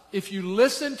 if you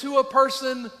listen to a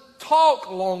person talk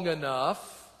long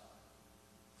enough,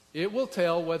 it will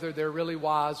tell whether they're really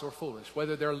wise or foolish,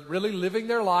 whether they're really living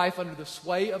their life under the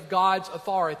sway of God's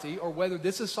authority or whether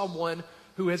this is someone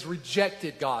who has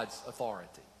rejected God's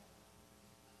authority.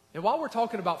 And while we're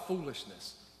talking about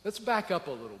foolishness, let's back up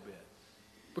a little bit.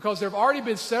 Because there have already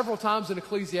been several times in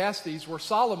Ecclesiastes where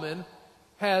Solomon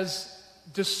has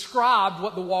described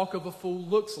what the walk of a fool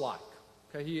looks like.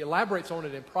 Okay, he elaborates on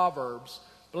it in Proverbs.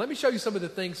 But let me show you some of the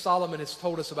things Solomon has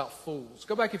told us about fools.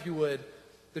 Go back, if you would,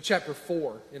 to chapter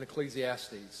 4 in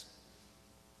Ecclesiastes.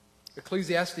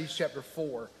 Ecclesiastes chapter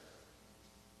 4.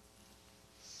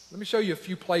 Let me show you a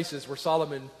few places where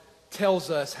Solomon tells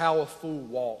us how a fool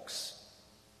walks.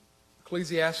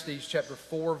 Ecclesiastes chapter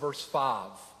 4, verse 5.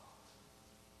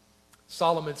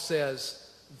 Solomon says,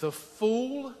 the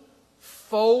fool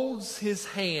folds his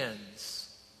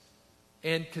hands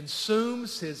and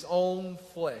consumes his own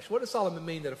flesh. What does Solomon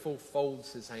mean that a fool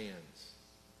folds his hands?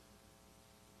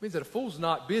 It means that a fool's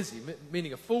not busy,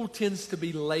 meaning a fool tends to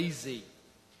be lazy.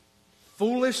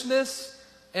 Foolishness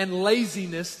and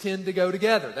laziness tend to go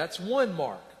together. That's one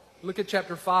mark. Look at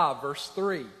chapter 5, verse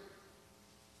 3.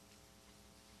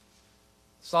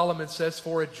 Solomon says,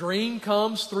 for a dream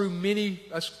comes through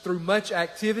much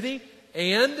activity,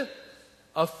 and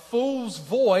a fool's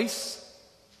voice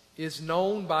is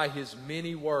known by his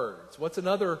many words. What's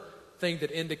another thing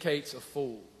that indicates a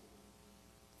fool?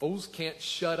 Fools can't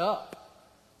shut up.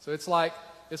 So it's like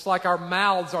our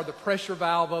mouths are the pressure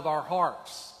valve of our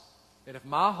hearts. And if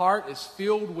my heart is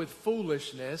filled with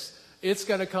foolishness, it's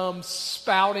going to come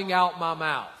spouting out my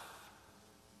mouth.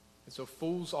 And so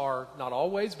fools are not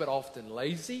always, but often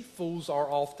lazy. Fools are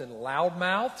often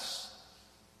loudmouths.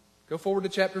 Go forward to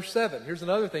chapter 7. Here's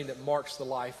another thing that marks the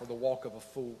life or the walk of a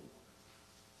fool.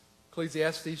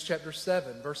 Ecclesiastes chapter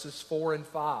 7, verses 4 and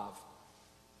 5.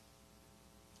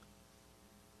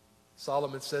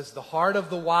 Solomon says, "The heart of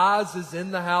the wise is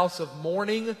in the house of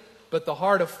mourning, but the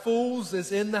heart of fools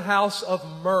is in the house of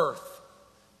mirth.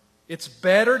 It's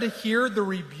better to hear the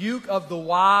rebuke of the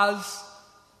wise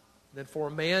than for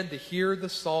a man to hear the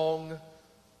song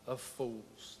of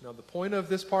fools." Now, the point of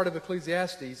this part of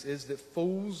Ecclesiastes is that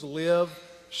fools live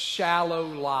shallow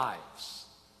lives.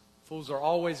 Fools are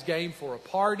always game for a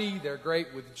party. They're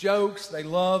great with jokes. They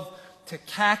love to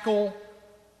cackle.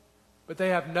 But they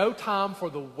have no time for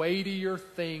the weightier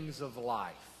things of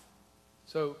life.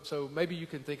 So maybe you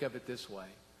can think of it this way.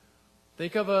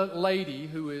 Think of a lady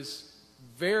who is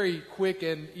very quick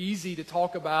and easy to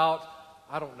talk about,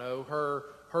 I don't know,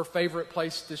 her favorite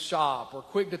place to shop, or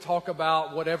quick to talk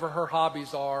about whatever her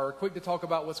hobbies are, or quick to talk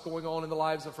about what's going on in the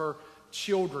lives of her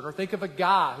children. Or think of a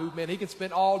guy who, man, he can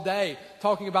spend all day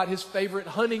talking about his favorite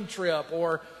hunting trip,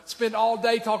 or spend all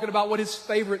day talking about what his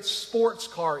favorite sports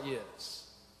car is,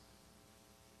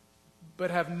 but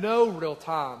have no real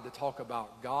time to talk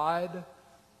about God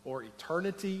or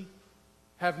eternity,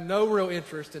 have no real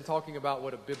interest in talking about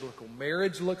what a biblical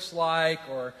marriage looks like,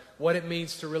 or what it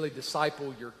means to really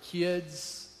disciple your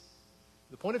kids.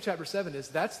 The point of chapter 7 is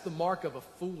that's the mark of a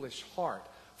foolish heart.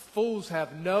 Fools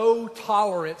have no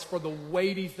tolerance for the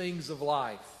weighty things of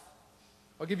life.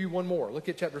 I'll give you one more. Look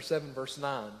at chapter 7, verse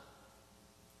 9.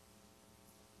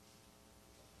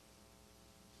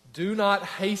 "Do not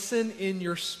hasten in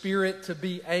your spirit to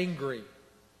be angry,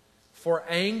 for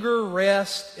anger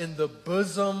rests in the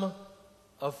bosom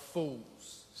of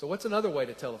fools." So what's another way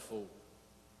to tell a fool?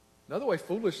 Another way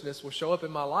foolishness will show up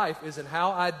in my life is in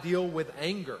how I deal with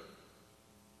anger.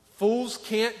 Fools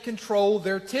can't control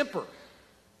their temper.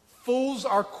 Fools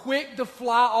are quick to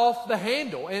fly off the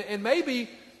handle. And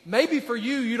maybe for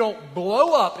you don't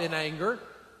blow up in anger,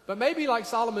 but maybe, like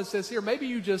Solomon says here, maybe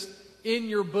you just in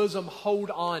your bosom hold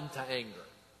on to anger.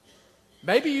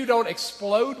 Maybe you don't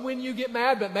explode when you get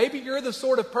mad, but maybe you're the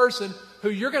sort of person who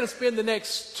you're going to spend the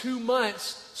next 2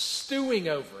 months stewing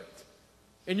over it.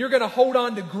 And you're going to hold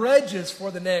on to grudges for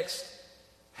the next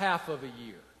half of a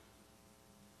year.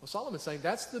 Well, Solomon's saying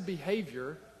that's the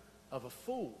behavior of a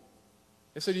fool.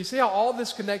 And so do you see how all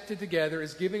this connected together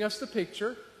is giving us the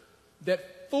picture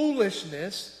that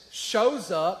foolishness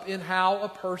shows up in how a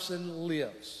person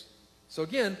lives? So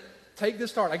again, take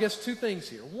this start. I guess two things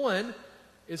here. One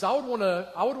is I would want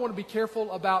to be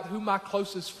careful about who my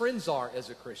closest friends are as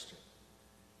a Christian.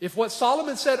 If what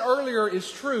Solomon said earlier is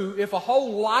true, if a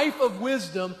whole life of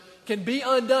wisdom can be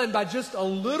undone by just a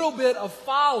little bit of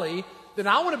folly, then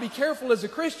I want to be careful as a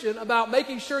Christian about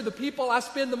making sure the people I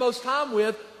spend the most time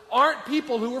with aren't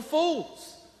people who are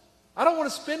fools. I don't want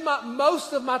to spend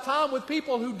most of my time with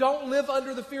people who don't live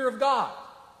under the fear of God.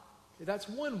 That's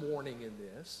one warning in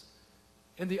this.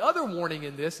 And the other warning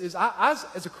in this is I,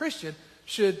 as a Christian,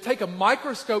 should take a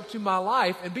microscope to my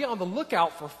life and be on the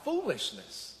lookout for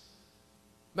foolishness.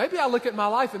 Maybe I look at my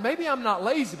life and maybe I'm not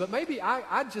lazy, but maybe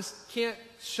I just can't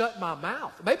shut my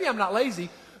mouth. Maybe I'm not lazy,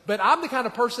 but I'm the kind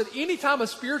of person, anytime a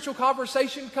spiritual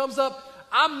conversation comes up,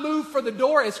 I move for the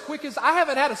door as quick as... I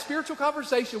haven't had a spiritual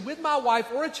conversation with my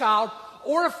wife or a child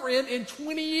or a friend in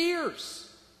 20 years.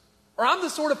 Or I'm the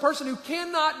sort of person who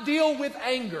cannot deal with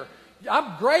anger.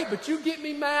 I'm great, but you get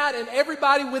me mad and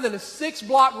everybody within a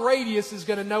 6-block radius is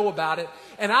going to know about it.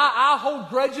 And I hold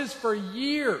grudges for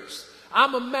years.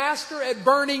 I'm a master at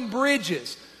burning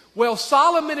bridges. Well,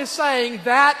 Solomon is saying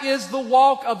that is the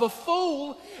walk of a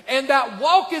fool, and that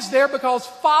walk is there because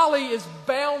folly is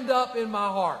bound up in my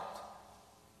heart.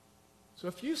 So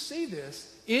if you see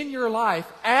this in your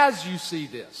life, as you see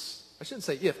this, I shouldn't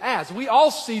say if, as, we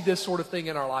all see this sort of thing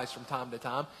in our lives from time to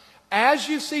time. As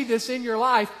you see this in your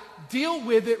life, deal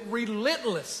with it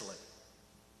relentlessly.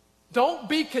 Don't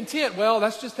be content. Well,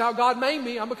 that's just how God made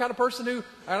me. I'm the kind of person who,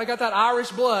 I got that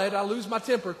Irish blood, I lose my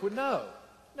temper.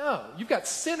 No, you've got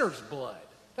sinner's blood.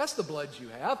 That's the blood you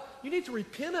have. You need to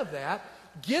repent of that.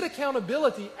 Get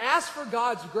accountability. Ask for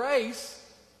God's grace.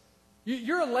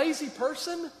 You're a lazy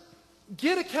person.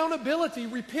 Get accountability.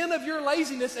 Repent of your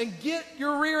laziness and get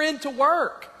your rear end to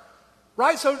work.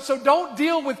 Right? So don't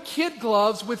deal with kid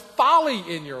gloves with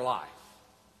folly in your life.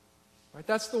 Right?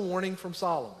 That's the warning from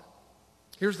Solomon.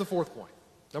 Here's the fourth point.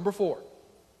 Number 4.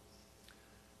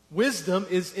 Wisdom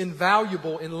is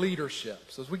invaluable in leadership.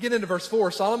 So as we get into verse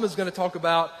 4, Solomon is going to talk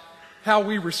about how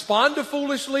we respond to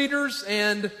foolish leaders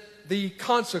and the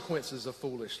consequences of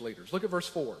foolish leaders. Look at verse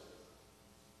 4.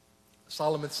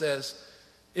 Solomon says,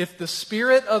 "If the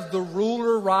spirit of the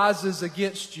ruler rises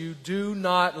against you, do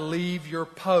not leave your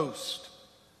post,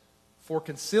 for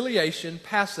conciliation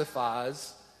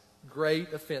pacifies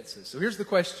great offenses." So here's the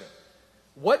question.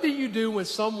 What do you do when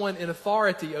someone in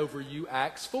authority over you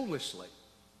acts foolishly?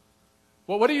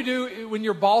 Well, what do you do when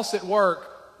your boss at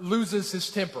work loses his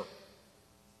temper?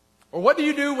 Or what do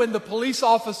you do when the police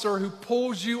officer who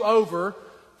pulls you over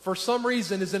for some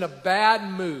reason is in a bad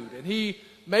mood and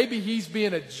maybe he's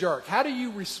being a jerk? How do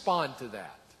you respond to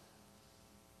that?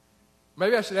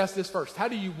 Maybe I should ask this first. How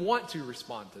do you want to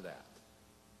respond to that?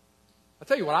 I'll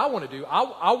tell you what I want to do.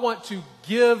 I want to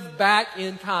give back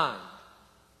in kind.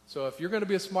 So if you're going to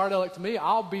be a smart aleck to me,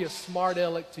 I'll be a smart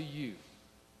aleck to you.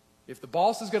 If the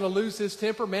boss is going to lose his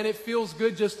temper, man, it feels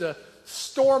good just to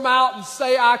storm out and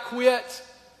say, "I quit."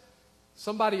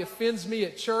 Somebody offends me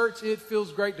at church, it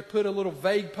feels great to put a little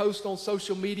vague post on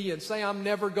social media and say, "I'm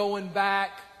never going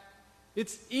back."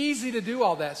 It's easy to do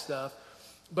all that stuff.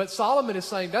 But Solomon is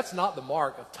saying that's not the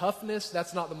mark of toughness.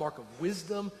 That's not the mark of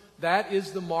wisdom. That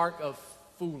is the mark of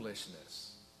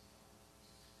foolishness.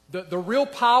 The real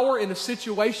power in a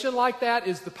situation like that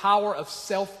is the power of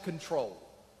self-control.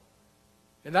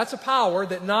 And that's a power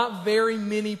that not very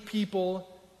many people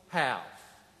have.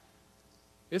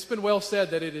 It's been well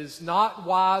said that it is not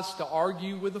wise to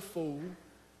argue with a fool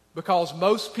because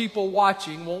most people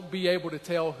watching won't be able to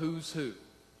tell who's who.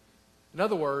 In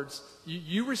other words,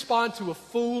 you respond to a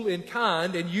fool in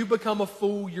kind and you become a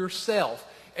fool yourself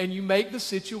and you make the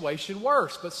situation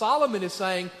worse. But Solomon is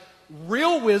saying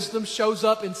real wisdom shows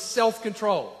up in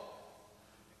self-control.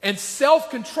 And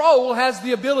self-control has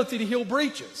the ability to heal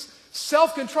breaches.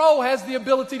 Self-control has the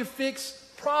ability to fix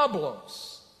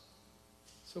problems.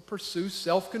 So pursue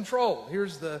self-control.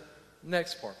 Here's the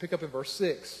next part. Pick up in verse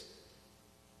 6.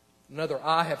 Another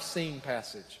 "I have seen"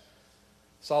 passage.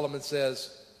 Solomon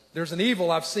says, "There's an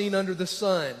evil I've seen under the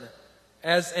sun,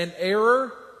 as an error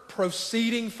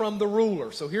proceeding from the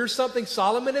ruler." So here's something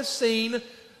Solomon has seen,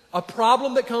 a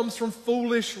problem that comes from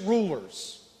foolish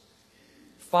rulers.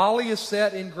 "Folly is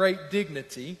set in great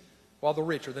dignity, while the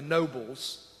rich," or the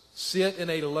nobles, "sit in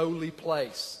a lowly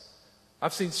place.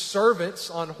 I've seen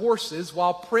servants on horses,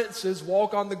 while princes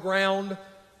walk on the ground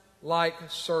like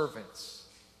servants."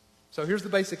 So here's the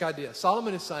basic idea.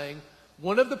 Solomon is saying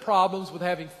one of the problems with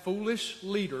having foolish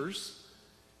leaders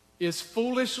is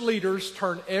foolish leaders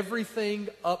turn everything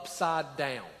upside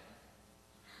down.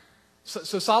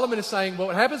 So Solomon is saying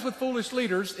what happens with foolish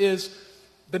leaders is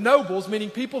the nobles, meaning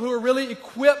people who are really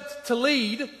equipped to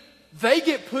lead, they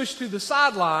get pushed to the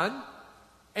sideline,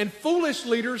 and foolish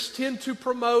leaders tend to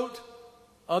promote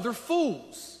other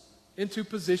fools into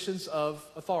positions of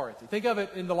authority. Think of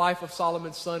it in the life of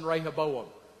Solomon's son Rehoboam.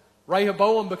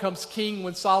 Rehoboam becomes king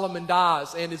when Solomon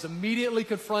dies and is immediately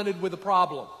confronted with a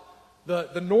problem.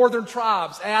 The northern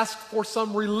tribes ask for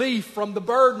some relief from the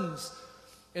burdens,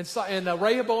 and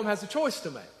Rehoboam has a choice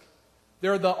to make.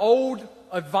 There are the old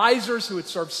advisors who had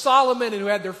served Solomon and who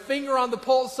had their finger on the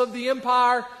pulse of the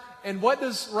empire. And what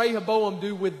does Rehoboam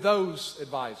do with those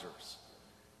advisors?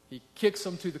 He kicks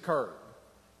them to the curb.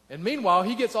 And meanwhile,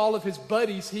 he gets all of his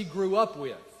buddies he grew up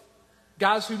with,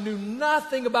 guys who knew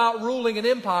nothing about ruling an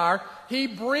empire. He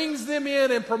brings them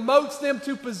in and promotes them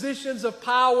to positions of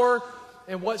power.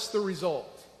 And what's the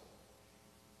result?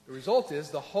 The result is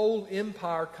the whole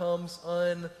empire comes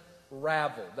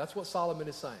unraveled. That's what Solomon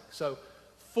is saying. So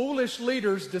foolish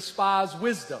leaders despise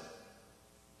wisdom.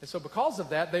 And so because of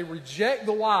that, they reject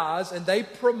the wise and they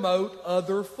promote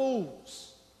other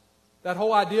fools. That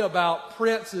whole idea about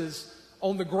princes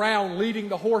on the ground leading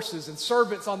the horses and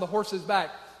servants on the horses'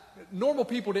 back. Normal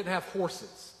people didn't have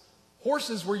horses.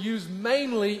 Horses were used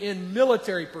mainly in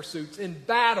military pursuits, in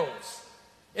battles.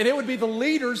 And it would be the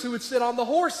leaders who would sit on the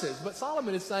horses. But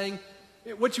Solomon is saying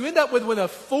what you end up with when a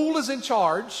fool is in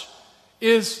charge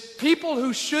is people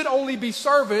who should only be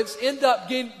servants end up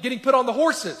getting put on the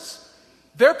horses.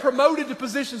 They're promoted to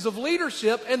positions of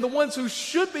leadership, and the ones who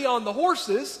should be on the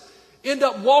horses end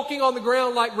up walking on the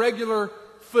ground like regular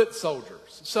foot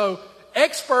soldiers. So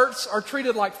experts are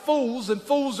treated like fools, and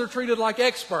fools are treated like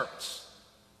experts.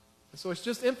 And so it's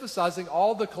just emphasizing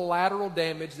all the collateral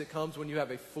damage that comes when you have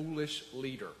a foolish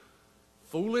leader.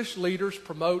 Foolish leaders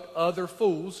promote other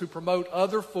fools, who promote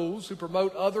other fools, who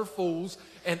promote other fools,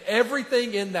 and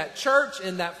everything in that church,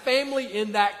 in that family,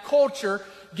 in that culture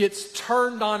gets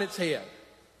turned on its head.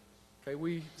 Okay,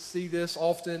 we see this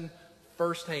often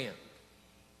firsthand.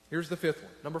 Here's the fifth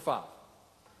one, number 5.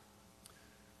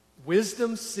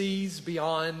 Wisdom sees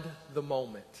beyond the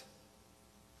moment.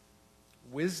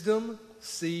 Wisdom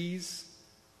sees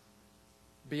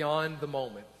beyond the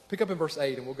moment. Pick up in verse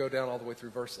 8 and we'll go down all the way through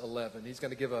verse 11. He's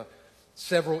going to give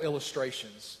several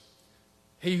illustrations.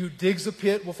 He who digs a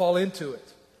pit will fall into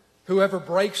it. Whoever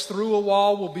breaks through a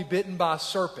wall will be bitten by a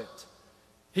serpent.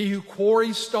 He who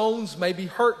quarries stones may be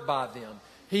hurt by them.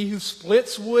 He who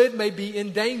splits wood may be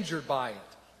endangered by it.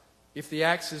 If the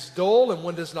axe is dull and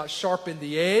one does not sharpen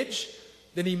the edge,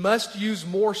 then he must use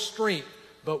more strength.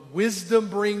 But wisdom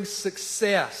brings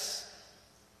success.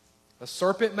 A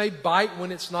serpent may bite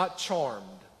when it's not charmed.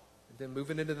 And then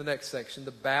moving into the next section,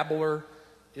 the babbler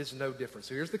is no different.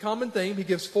 So here's the common theme. He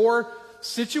gives 4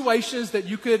 situations that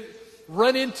you could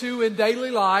run into in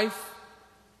daily life.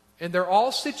 And they're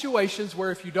all situations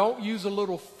where if you don't use a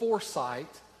little foresight,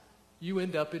 you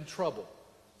end up in trouble.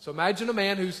 So imagine a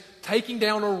man who's taking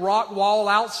down a rock wall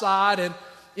outside, and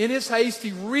in his haste,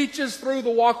 he reaches through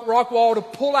the rock wall to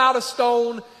pull out a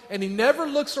stone, and he never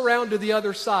looks around to the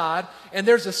other side, and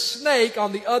there's a snake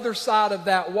on the other side of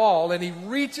that wall, and he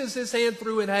reaches his hand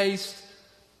through in haste,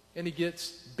 and he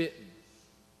gets bitten.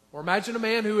 Or imagine a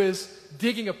man who is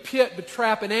digging a pit to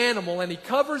trap an animal, and he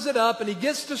covers it up, and he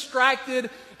gets distracted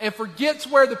and forgets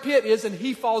where the pit is, and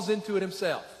he falls into it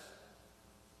himself.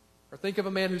 Or think of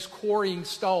a man who's quarrying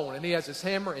stone, and he has his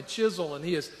hammer and chisel, and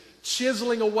he is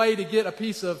chiseling away to get a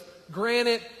piece of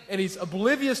granite, and he's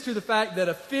oblivious to the fact that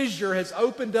a fissure has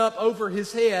opened up over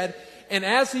his head, and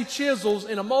as he chisels,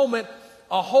 in a moment,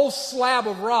 a whole slab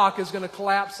of rock is going to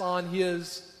collapse on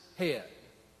his head.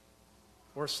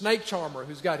 Or a snake charmer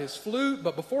who's got his flute,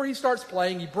 but before he starts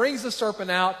playing, he brings the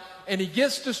serpent out, and he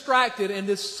gets distracted, and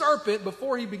this serpent,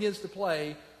 before he begins to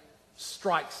play,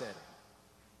 strikes at him.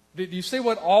 Do you see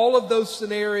what all of those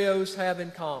scenarios have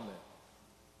in common?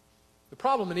 The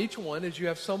problem in each one is you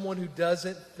have someone who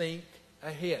doesn't think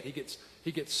ahead.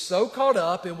 He gets so caught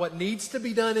up in what needs to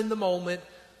be done in the moment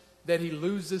that he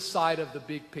loses sight of the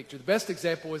big picture. The best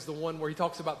example is the one where he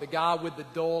talks about the guy with the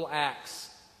dull axe.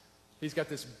 He's got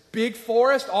this big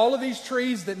forest, all of these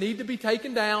trees that need to be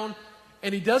taken down,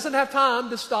 and he doesn't have time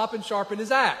to stop and sharpen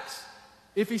his axe.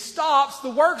 If he stops, the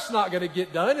work's not going to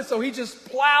get done, and so he just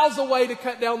plows away to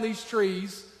cut down these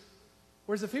trees.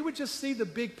 Whereas if he would just see the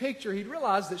big picture, he'd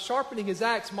realize that sharpening his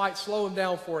axe might slow him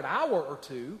down for an hour or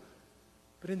two,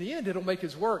 but in the end, it'll make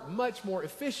his work much more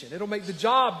efficient. It'll make the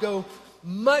job go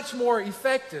much more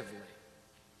effectively.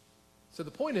 So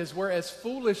the point is, whereas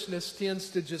foolishness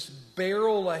tends to just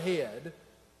barrel ahead,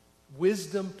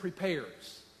 wisdom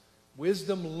prepares.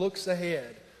 Wisdom looks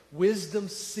ahead. Wisdom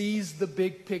sees the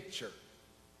big picture.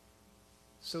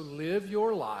 So live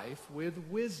your life with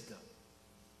wisdom.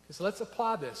 So let's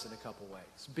apply this in a couple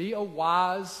ways. Be a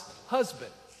wise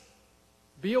husband.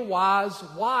 Be a wise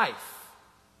wife.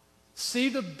 See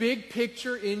the big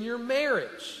picture in your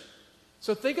marriage.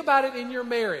 So think about it in your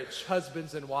marriage,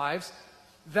 husbands and wives.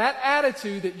 That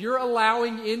attitude that you're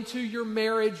allowing into your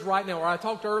marriage right now, or I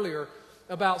talked earlier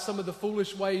about some of the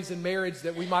foolish ways in marriage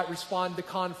that we might respond to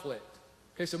conflict.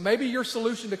 Okay, so maybe your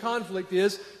solution to conflict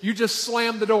is you just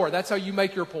slam the door. That's how you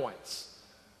make your points.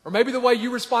 Or maybe the way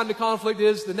you respond to conflict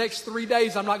is the next 3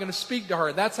 days I'm not going to speak to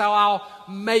her. That's how I'll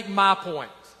make my point.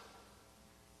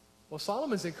 Well,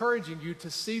 Solomon's encouraging you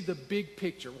to see the big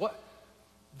picture.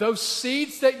 Those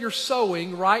seeds that you're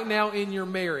sowing right now in your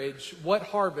marriage, what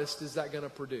harvest is that going to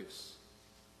produce?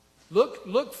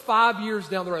 Look 5 years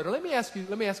down the road. Or let me ask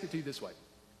it to you this way.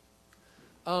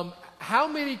 How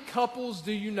many couples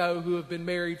do you know who have been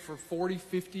married for 40,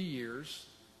 50 years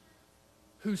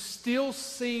who still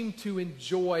seem to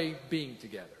enjoy being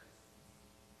together?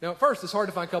 Now, at first, it's hard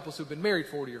to find couples who've been married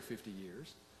 40 or 50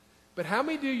 years. But how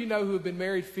many do you know who have been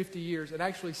married 50 years and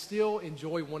actually still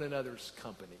enjoy one another's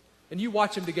company? And you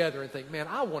watch them together and think, man,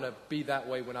 I want to be that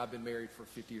way when I've been married for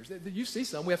 50 years. You see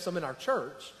some. We have some in our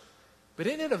church. But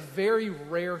isn't it a very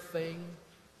rare thing?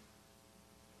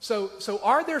 So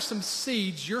are there some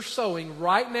seeds you're sowing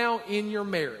right now in your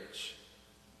marriage?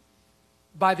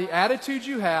 By the attitude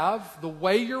you have, the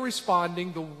way you're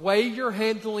responding, the way you're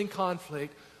handling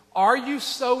conflict, are you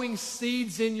sowing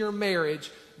seeds in your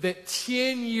marriage that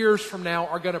 10 years from now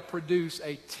are going to produce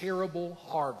a terrible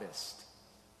harvest?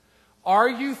 Are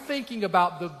you thinking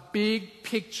about the big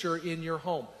picture in your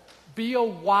home? Be a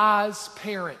wise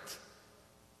parent.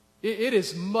 It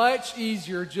is much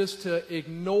easier just to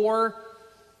ignore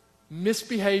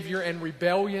misbehavior and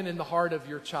rebellion in the heart of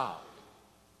your child.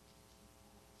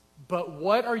 But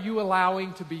what are you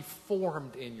allowing to be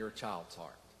formed in your child's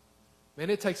heart? Man,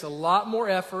 it takes a lot more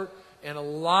effort and a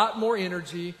lot more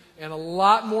energy and a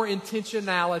lot more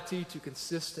intentionality to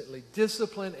consistently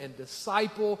discipline and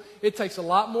disciple. It takes a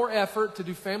lot more effort to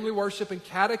do family worship and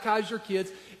catechize your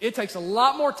kids. It takes a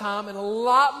lot more time and a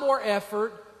lot more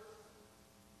effort.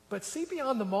 But see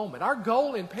beyond the moment. Our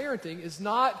goal in parenting is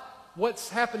not what's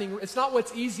happening. It's not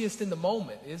what's easiest in the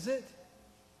moment, is it?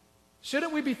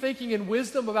 Shouldn't we be thinking in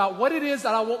wisdom about what it is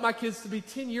that I want my kids to be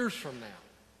 10 years from now,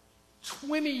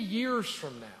 20 years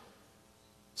from now?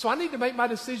 So I need to make my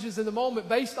decisions in the moment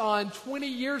based on 20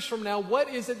 years from now, what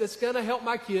is it that's going to help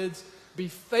my kids be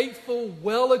faithful,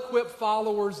 well-equipped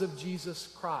followers of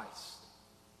Jesus Christ?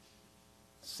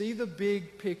 See the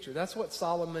big picture. That's what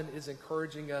Solomon is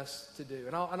encouraging us to do.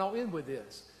 And I'll end with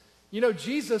this. You know,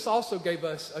 Jesus also gave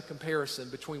us a comparison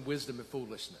between wisdom and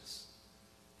foolishness.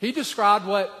 He described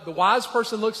what the wise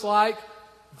person looks like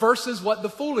versus what the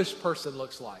foolish person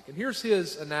looks like. And here's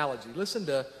his analogy. Listen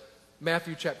to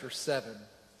Matthew chapter 7.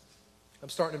 I'm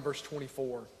starting in verse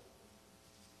 24.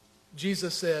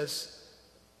 Jesus says,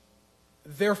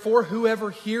 "Therefore, whoever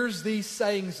hears these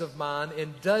sayings of mine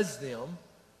and does them,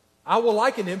 I will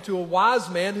liken him to a wise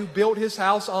man who built his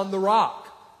house on the rock.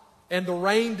 And the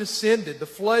rain descended, the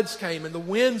floods came, and the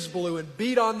winds blew and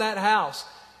beat on that house.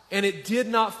 And it did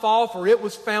not fall, for it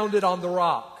was founded on the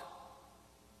rock.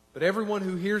 But everyone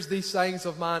who hears these sayings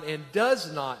of mine and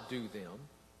does not do them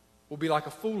will be like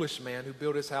a foolish man who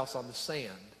built his house on the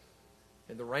sand.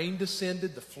 And the rain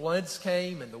descended, the floods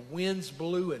came, and the winds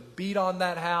blew and beat on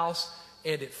that house,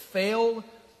 and it fell,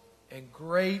 and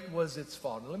great was its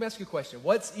fall." Now, let me ask you a question.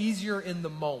 What's easier in the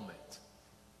moment?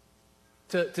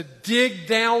 To dig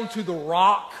down to the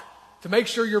rock, to make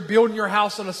sure you're building your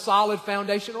house on a solid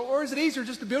foundation? Or is it easier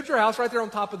just to build your house right there on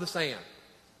top of the sand?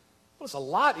 Well, it's a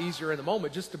lot easier in the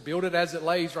moment just to build it as it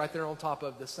lays right there on top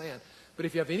of the sand. But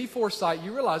if you have any foresight,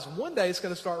 you realize one day it's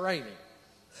going to start raining.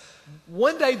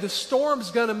 One day the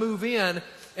storm's going to move in,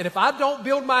 and if I don't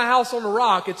build my house on a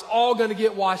rock, it's all going to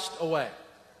get washed away.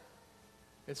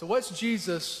 And so what's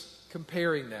Jesus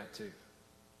comparing that to?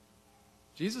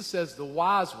 Jesus says the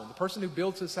wise one, the person who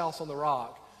builds his house on the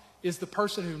rock, is the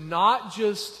person who not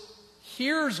just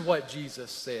hears what Jesus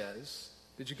says.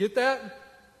 Did you get that?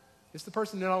 It's the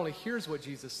person who not only hears what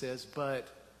Jesus says, but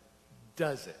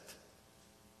does it.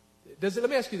 Let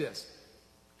me ask you this.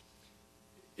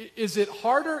 Is it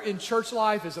harder in church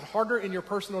life? Is it harder in your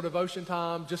personal devotion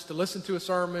time just to listen to a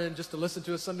sermon, just to listen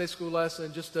to a Sunday school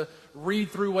lesson, just to read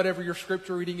through whatever your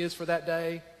scripture reading is for that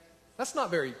day?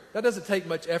 That doesn't take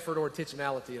much effort or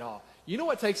intentionality at all. You know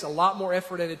what takes a lot more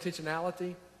effort and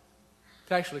intentionality?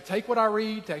 To actually take what I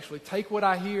read, to actually take what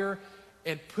I hear,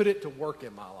 and put it to work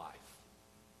in my life.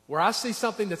 Where I see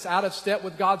something that's out of step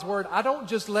with God's word, I don't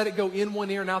just let it go in one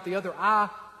ear and out the other. I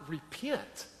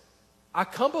repent. I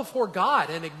come before God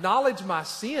and acknowledge my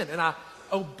sin, and I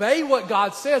obey what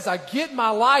God says. I get my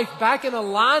life back in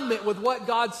alignment with what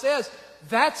God says.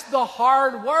 That's the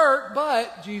hard work,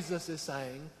 but Jesus is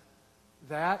saying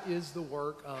that is the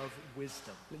work of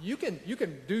wisdom. You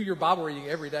can do your Bible reading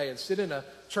every day and sit in a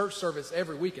church service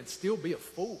every week and still be a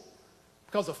fool.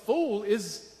 Because a fool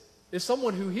is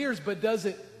someone who hears but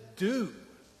doesn't do.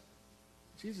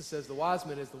 Jesus says the wise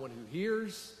man is the one who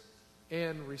hears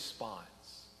and responds.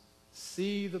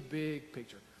 See the big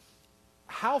picture.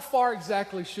 How far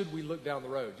exactly should we look down the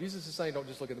road? Jesus is saying don't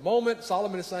just look at the moment.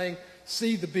 Solomon is saying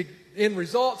see the big end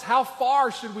results. How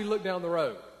far should we look down the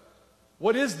road?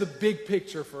 What is the big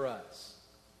picture for us?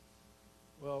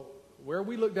 Well, where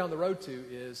we look down the road to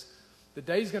is the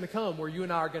day's going to come where you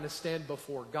and I are going to stand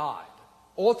before God.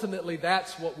 Ultimately,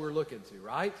 that's what we're looking to,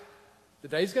 right? The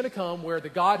day's going to come where the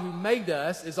God who made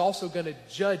us is also going to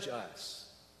judge us.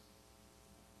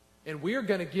 And we are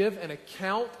going to give an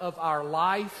account of our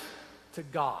life to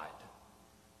God.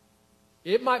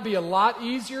 It might be a lot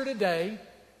easier today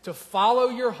to follow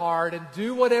your heart and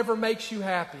do whatever makes you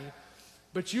happy,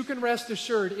 but you can rest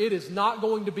assured it is not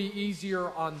going to be easier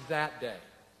on that day.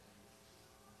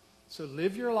 So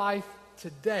live your life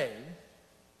today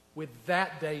with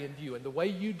that day in view. And the way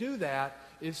you do that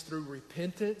is through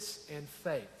repentance and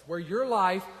faith, where your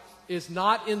life is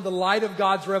not in the light of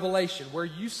God's revelation, where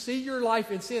you see your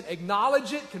life in sin,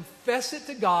 acknowledge it, confess it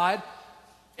to God,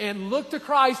 and look to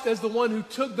Christ as the one who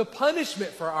took the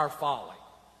punishment for our folly.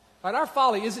 Right? Our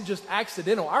folly isn't just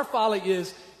accidental. Our folly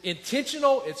is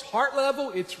intentional, it's heart level,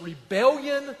 it's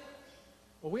rebellion.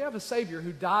 Well, we have a Savior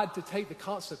who died to take the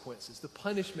consequences, the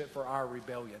punishment for our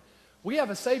rebellion. We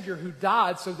have a Savior who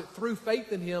died so that through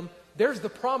faith in Him, there's the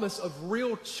promise of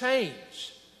real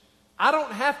change. I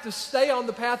don't have to stay on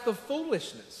the path of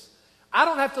foolishness. I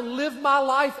don't have to live my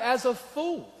life as a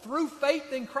fool. Through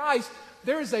faith in Christ,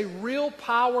 there is a real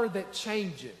power that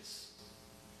changes.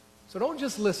 So don't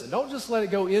just listen. Don't just let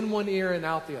it go in one ear and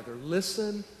out the other.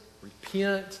 Listen,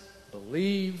 repent,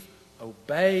 believe,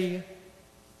 obey.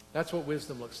 That's what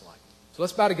wisdom looks like. So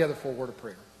let's bow together for a word of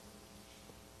prayer.